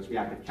screen here, it says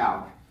reactive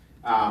calc.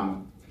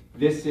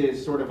 This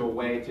is sort of a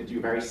way to do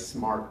very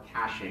smart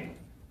caching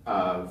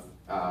of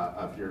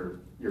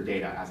your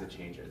data as it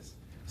changes.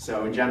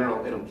 So in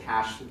general, it'll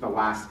cache the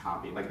last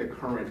copy, like the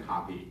current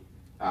copy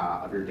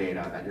of your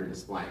data that you're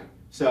displaying.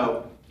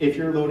 So if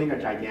you're loading a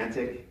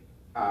gigantic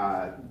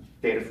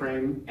data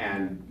frame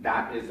and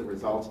that is the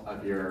result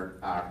of your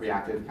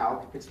reactive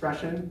calc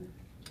expression,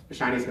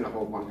 Shiny is going to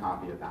hold one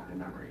copy of that in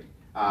memory.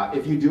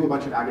 If you do a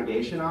bunch of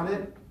aggregation on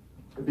it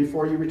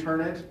before you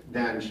return it,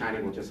 then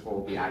Shiny will just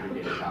hold the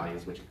aggregated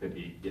values, which could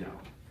be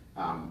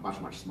much,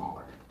 much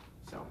smaller.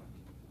 So,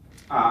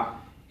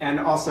 and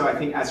also, I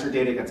think as your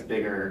data gets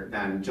bigger,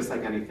 then just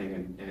like anything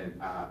in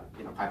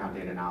Python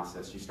data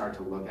analysis, you start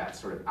to look at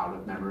sort of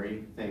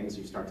out-of-memory things.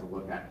 You start to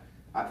look at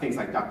things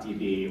like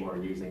DuckDB or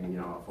using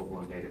a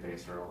full-blown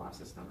database or OLAP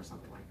system or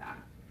something like that,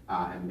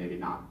 and maybe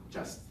not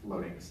just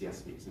loading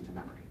CSVs into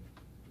memory.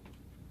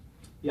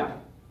 Yeah?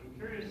 I'm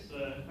curious,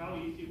 how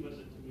easy was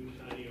it to move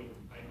Shiny over to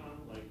Python?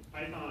 Like,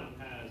 Python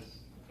has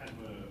kind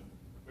of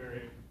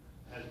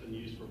has been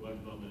used for web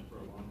development for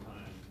a long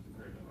time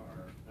compared to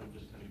R. I'm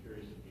just kind of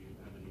curious if you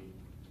have any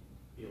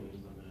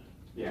feelings on that.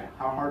 Yeah,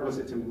 how hard was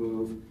it to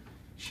move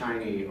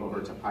Shiny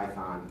over to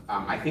Python?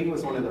 I think it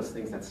was one of those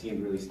things that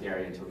seemed really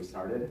scary until we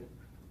started,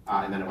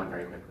 and then it went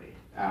very quickly.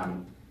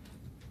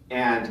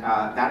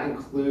 That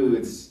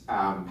includes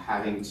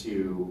having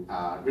to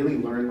really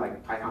learn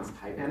like Python's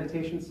type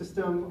annotation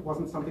system.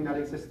 Wasn't something that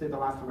existed the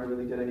last time I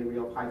really did any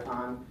real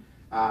Python,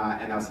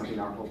 and that was something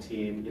our whole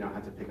team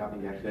had to pick up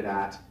and get good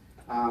at.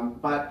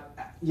 But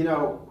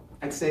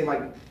I'd say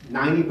like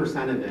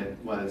 90% of it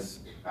was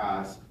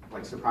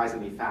like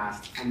surprisingly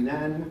fast, and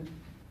then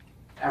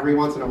every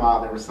once in a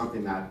while there was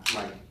something that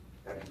like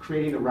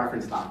creating the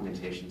reference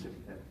documentation took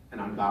an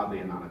ungodly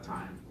amount of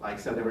time.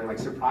 So there were like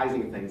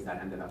surprising things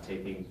that ended up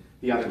taking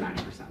the other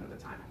 90% of the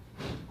time.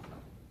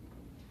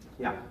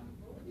 Yeah.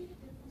 What would be the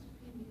difference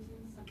between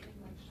using something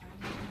like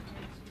Shiny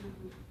compared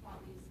to all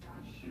these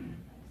Dash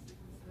interfaces?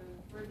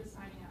 Because we're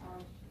deciding our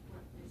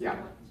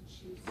what to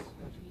choose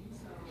between.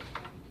 So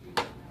I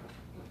think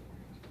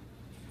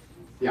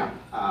yeah,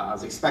 I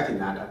was expecting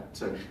that. It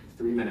took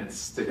 3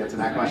 minutes to get to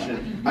that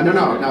question.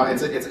 No,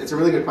 it's a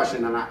really good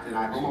question, and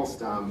I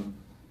almost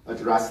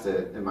addressed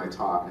it in my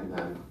talk, and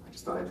then I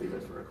just thought I'd leave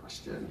it for a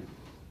question.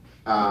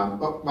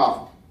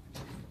 Well,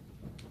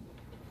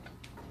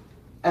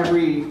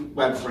 every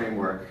web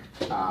framework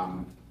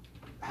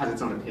has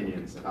its own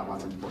opinions about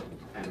what's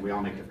important, and we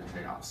all make different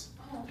trade-offs.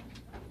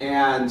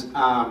 And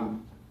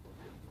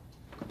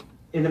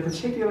in the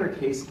particular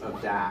case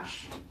of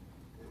Dash,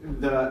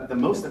 the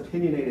most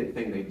opinionated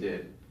thing they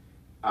did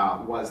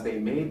was they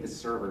made the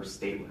server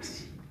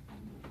stateless.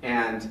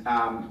 And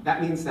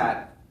that means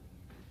that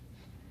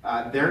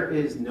there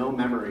is no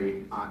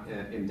memory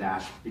in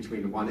Dash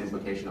between one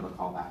invocation of a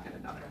callback and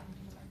another.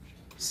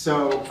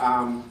 So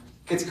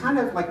it's kind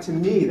of like, to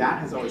me, that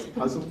has always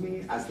puzzled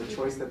me as the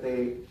choice that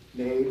they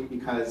made,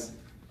 because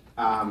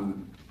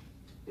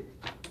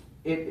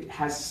it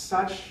has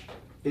such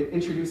it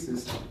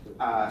introduces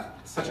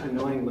such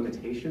annoying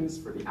limitations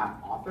for the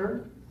app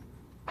author,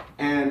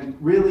 and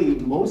really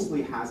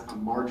mostly has a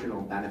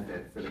marginal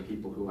benefit for the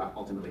people who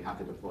ultimately have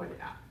to deploy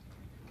the app.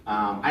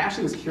 I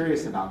actually was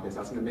curious about this. I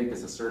was going to make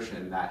this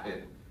assertion that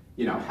it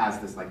has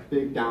this like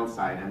big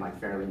downside and like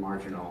fairly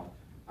marginal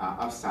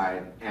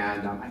upside.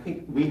 And I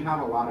think we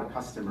have a lot of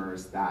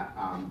customers that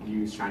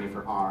use Shiny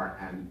for R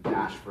and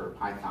Dash for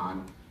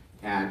Python.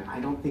 And I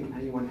don't think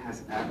anyone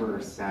has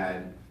ever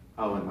said,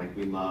 oh, and like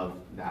we love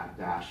that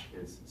Dash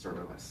is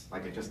serverless.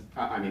 Like it just,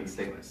 I mean,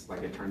 stateless.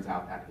 Like it turns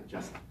out that it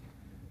just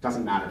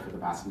doesn't matter for the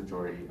vast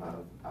majority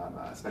of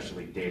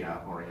especially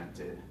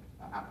data-oriented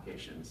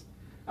applications.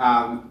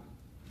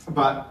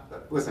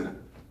 But listen,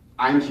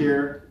 I'm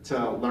here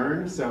to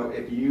learn. So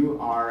if you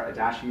are a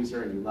Dash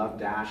user and you love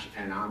Dash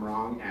and I'm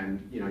wrong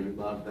and you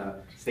love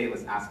the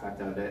stateless aspect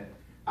of it,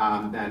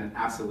 then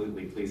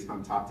absolutely please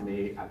come talk to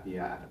me at the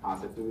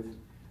Posit booth.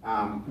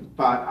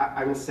 But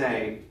I will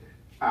say,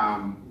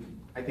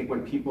 I think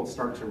when people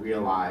start to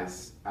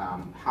realize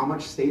how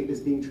much state is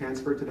being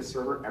transferred to the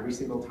server every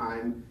single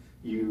time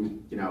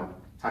you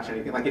touch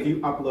anything, like if you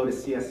upload a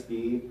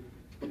CSV,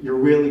 you're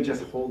really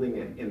just holding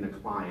it in the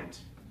client.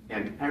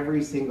 And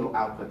every single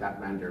output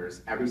that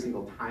renders, every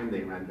single time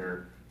they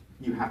render,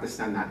 you have to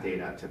send that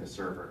data to the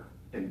server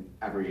in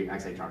every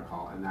XHR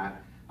call. And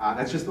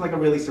that's just like a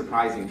really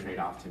surprising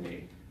trade-off to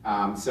me.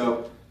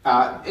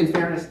 In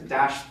fairness,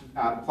 Dash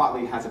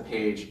Plotly has a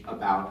page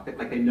about,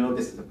 like they know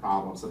this is a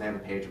problem, so they have a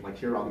page of like,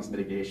 here are all these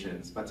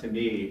mitigations. But to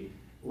me,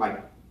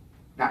 like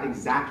that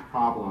exact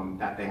problem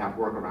that they have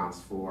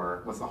workarounds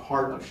for was the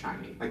heart of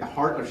Shiny. Like the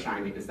heart of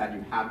Shiny is that you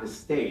have this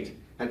state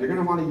that you're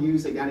going to want to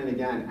use again and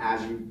again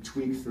as you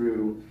tweak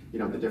through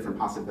the different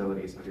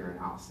possibilities of your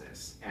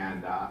analysis.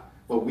 And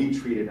what we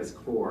treat it as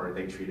core,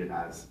 they treat it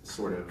as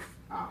sort of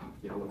a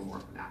little more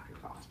of an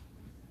afterthought.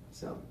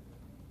 So.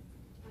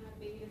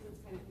 Maybe this is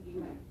kind of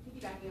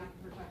piggybacking off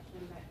of her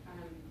question, but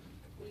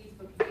we use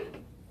Bouquet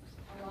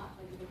a lot,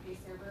 like the Bouquet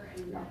server,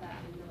 and embed that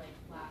into like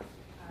Flask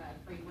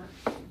framework.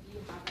 Do you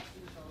have that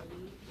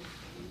capability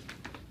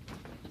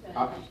to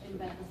like,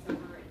 embed the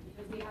server?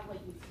 Because we have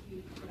like these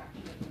huge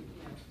production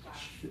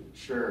Flask.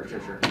 Sure.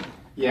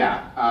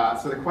 Yeah.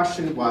 So the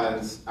question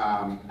was,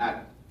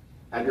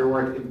 at your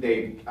work,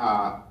 they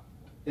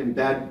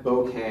embed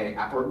Bouquet,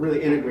 or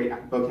really integrate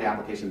Bouquet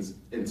applications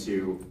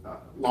into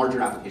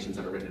larger applications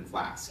that are written in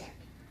Flask.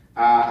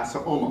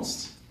 So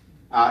almost.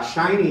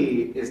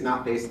 Shiny is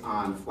not based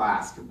on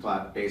Flask,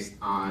 but based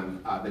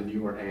on the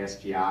newer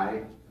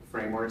ASGI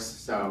frameworks.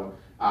 So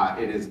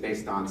it is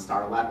based on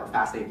Starlet or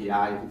Fast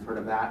API, if you've heard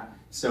of that.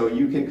 So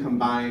you can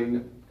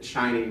combine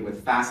Shiny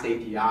with Fast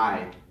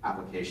API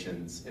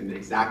applications in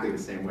exactly the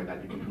same way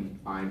that you can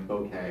combine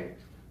Bouquet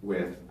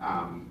with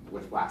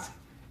Flask.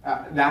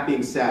 That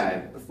being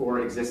said, for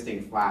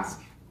existing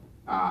Flask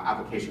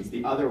applications,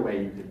 the other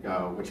way you could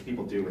go, which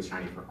people do with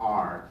Shiny for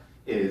R,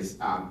 is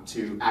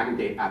to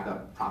aggregate at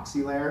the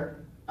proxy layer.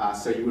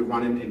 So you would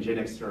run an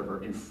Nginx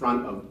server in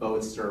front of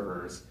both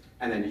servers,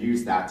 and then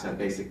use that to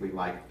basically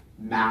like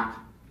map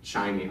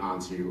Shiny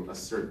onto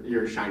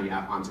your Shiny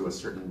app onto a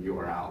certain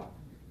URL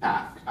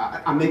path.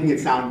 I'm making it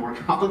sound more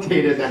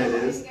complicated than it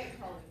is.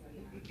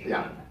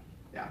 Yeah.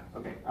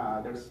 Okay.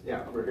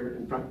 Over here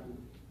in front.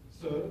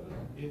 So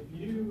if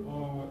you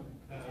are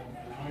an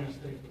iron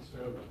stateful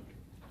server,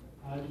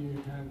 how do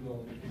you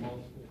handle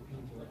multiple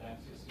people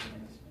accessing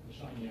the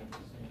Shiny app at the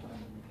same time?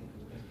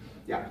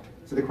 Yeah.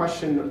 So the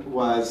question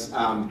was,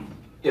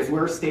 if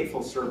we're a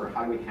stateful server,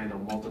 how do we handle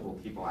multiple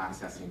people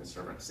accessing the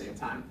server at the same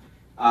time?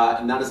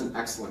 And that is an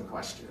excellent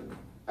question.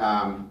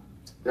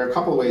 There are a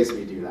couple ways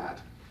we do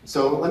that.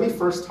 So let me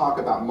first talk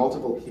about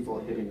multiple people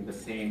hitting the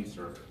same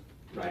server,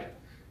 right?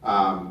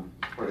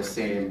 Or the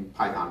same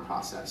Python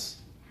process.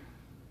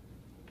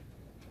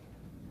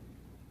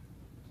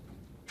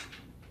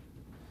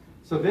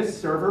 So this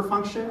server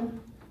function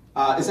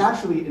is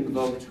actually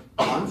invoked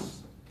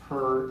once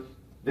per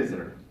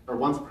visitor, or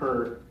once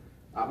per,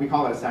 we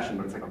call it a session,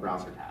 but it's like a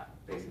browser tab,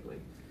 basically.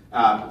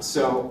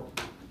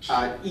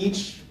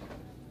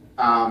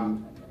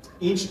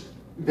 Each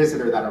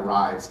visitor that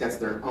arrives gets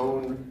their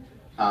own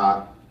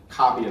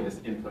copy of this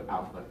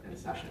input-output in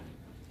session.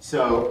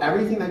 So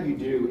everything that you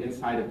do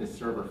inside of this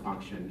server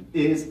function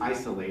is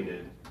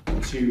isolated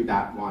to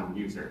that one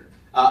user.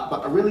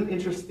 But a really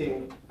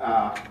interesting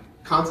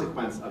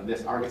consequence of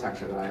this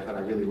architecture that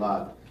I really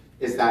love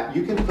is that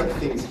you can put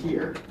things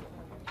here.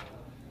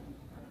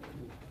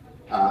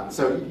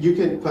 So you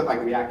can put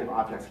like reactive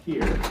objects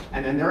here,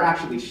 and then they're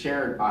actually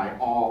shared by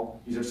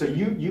all users. So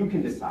you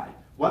can decide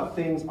what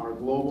things are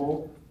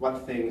global,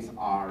 what things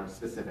are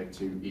specific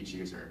to each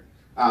user.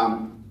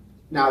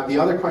 Now, the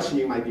other question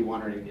you might be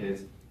wondering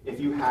is, if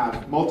you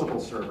have multiple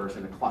servers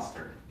in a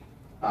cluster,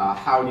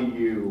 how do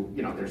you,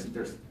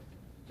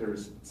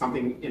 there's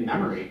something in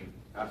memory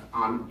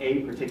on a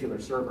particular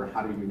server,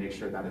 how do you make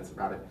sure that it's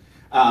routed?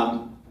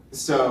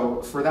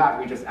 So for that,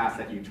 we just ask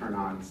that you turn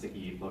on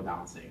sticky load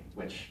balancing,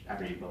 which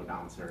every load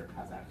balancer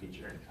has that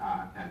feature,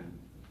 and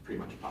pretty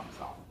much problem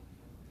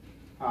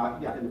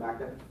solved. Yeah, in the back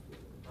there.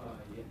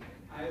 Yeah.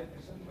 I have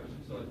some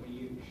questions. So, like, when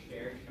you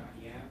share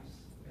Shiny apps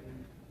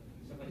and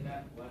stuff like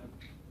that,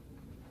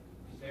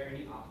 is there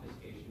any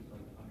obfuscation for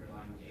like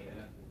underlying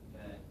data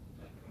that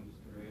comes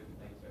through?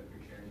 Like, so if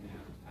you're sharing an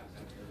app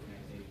outside of your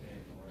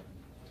organization or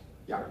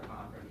a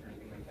conference or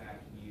anything like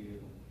that, can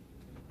you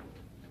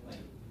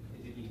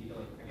is it easy to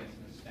I guess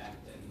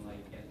inspect and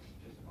get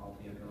just all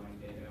the underlying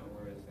data,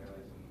 or is there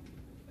some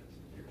that's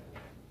secure?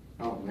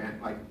 Oh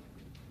man,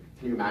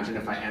 can you imagine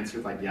if I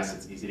answered yes,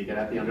 it's easy to get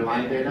at the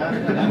underlying data?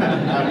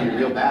 That would be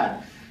real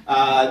bad.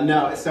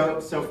 No, so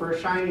for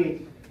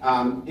Shiny,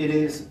 it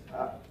is,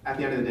 at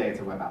the end of the day,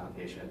 it's a web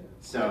application.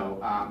 So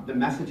the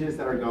messages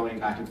that are going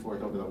back and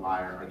forth over the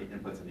wire are the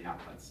inputs and the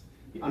outputs.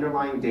 The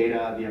underlying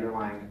data, the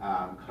underlying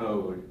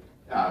code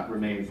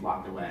remains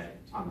locked away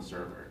on the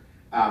server.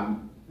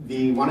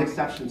 The one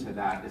exception to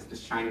that is the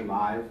Shiny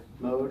Live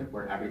mode,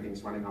 where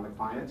everything's running on the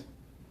client.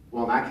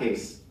 Well, in that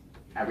case,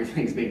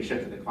 everything's being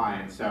shipped to the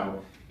client.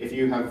 So if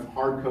you have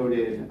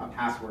hard-coded a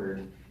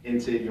password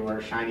into your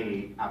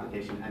Shiny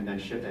application and then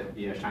ship it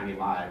via Shiny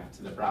Live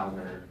to the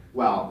browser,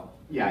 well,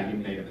 yeah, you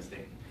made a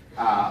mistake.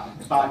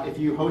 But if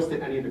you host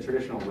it any of the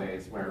traditional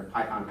ways, where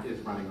Python is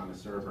running on the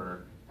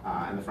server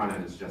and the front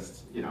end is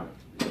just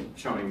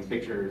showing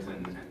pictures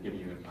and giving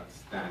you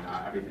inputs, then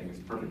everything is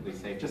perfectly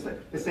safe. Just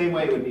the same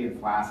way it would be in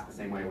Flask, the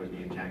same way it would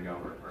be in Django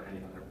or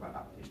any other web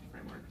application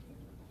framework.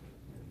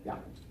 Yeah.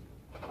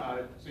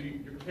 So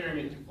you're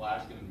comparing it to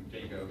Flask and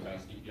Django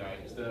Fast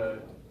API. Is the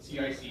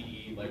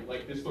CI/CD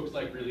like this looks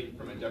like really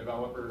from a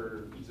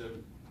developer ease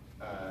of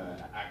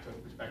access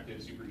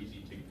perspective, super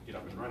easy to get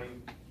up and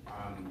running.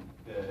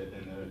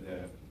 Then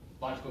the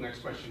logical next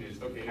question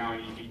is, okay, now I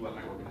need people at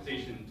my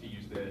organization to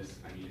use this.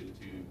 I need it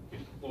to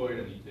get deployed.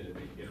 I need to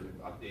get rid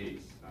of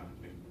updates,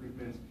 make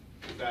improvements.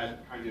 Is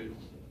that kind of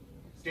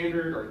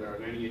standard, or are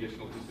there any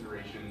additional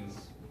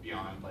considerations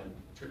beyond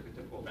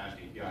typical Fast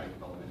API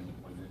development and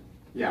deployment?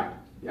 Yeah,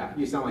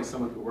 you sound like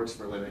someone who works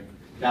for a living.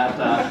 That's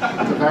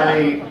a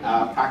very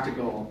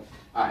practical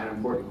and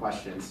important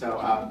question.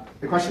 So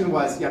the question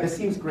was, this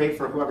seems great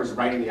for whoever's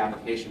writing the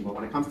application, but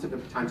when it comes to the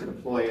time to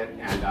deploy it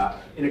and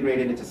integrate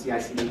it into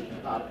CI/CD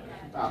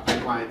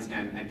pipelines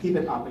and keep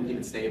it up and keep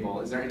it stable,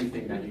 is there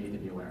anything that you need to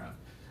be aware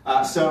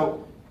of?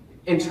 So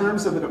in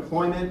terms of the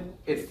deployment,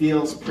 it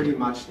feels pretty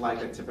much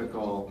like a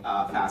typical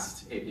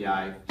Fast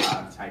API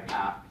type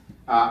app.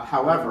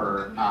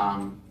 However,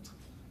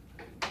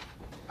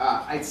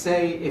 I'd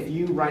say if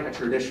you write a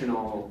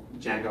traditional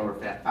Django or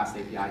Fast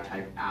API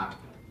type app,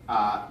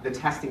 the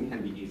testing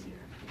can be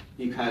easier,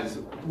 because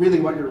really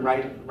what you're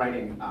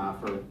writing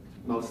for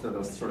most of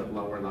those sort of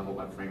lower level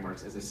web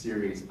frameworks is a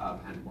series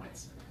of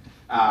endpoints.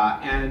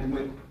 And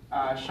with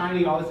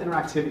Shiny, all this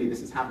interactivity,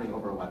 this is happening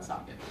over a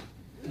WebSocket.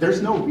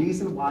 There's no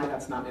reason why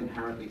that's not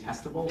inherently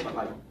testable,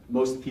 but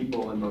most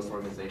people in most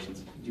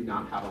organizations do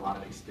not have a lot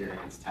of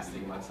experience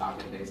testing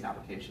WebSocket-based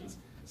applications.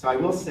 So I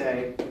will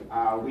say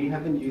we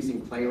have been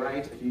using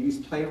Playwright. If you use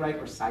Playwright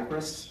or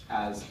Cypress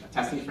as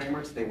testing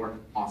frameworks, they work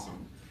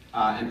awesome.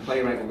 And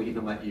Playwright will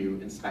even let you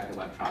inspect the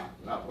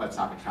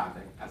WebSocket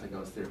traffic as it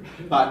goes through.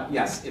 But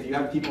yes, if you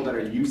have people that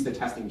are used to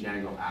testing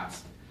Django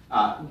apps,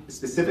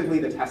 specifically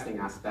the testing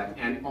aspect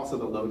and also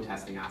the load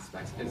testing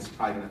aspects, it's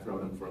probably going to throw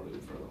them for a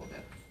loop for a little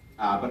bit.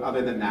 But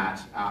other than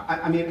that,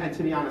 and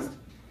to be honest,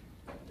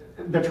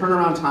 the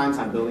turnaround times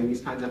on building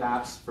these kinds of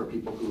apps for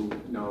people who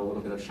know a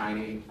little bit of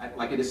Shiny,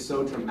 it is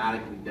so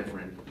dramatically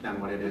different than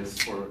what it is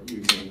for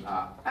using,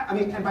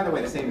 and by the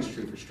way, the same is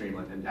true for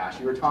Streamlit and Dash.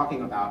 You were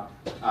talking about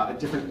a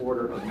different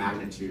order of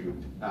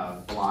magnitude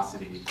of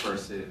velocity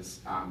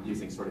versus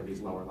using sort of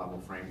these lower level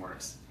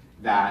frameworks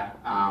that,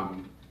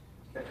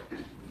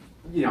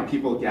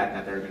 people get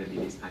that there are going to be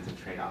these kinds of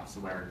trade-offs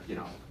where,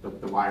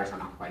 the wires are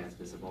not quite as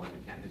visible and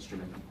you can't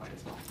instrument them quite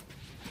as well.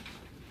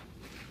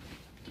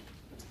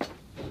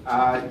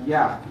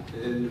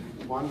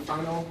 One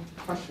final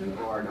question,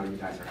 or no, you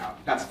guys are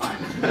out. That's fine.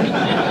 All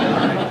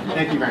right.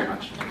 Thank you very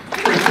much.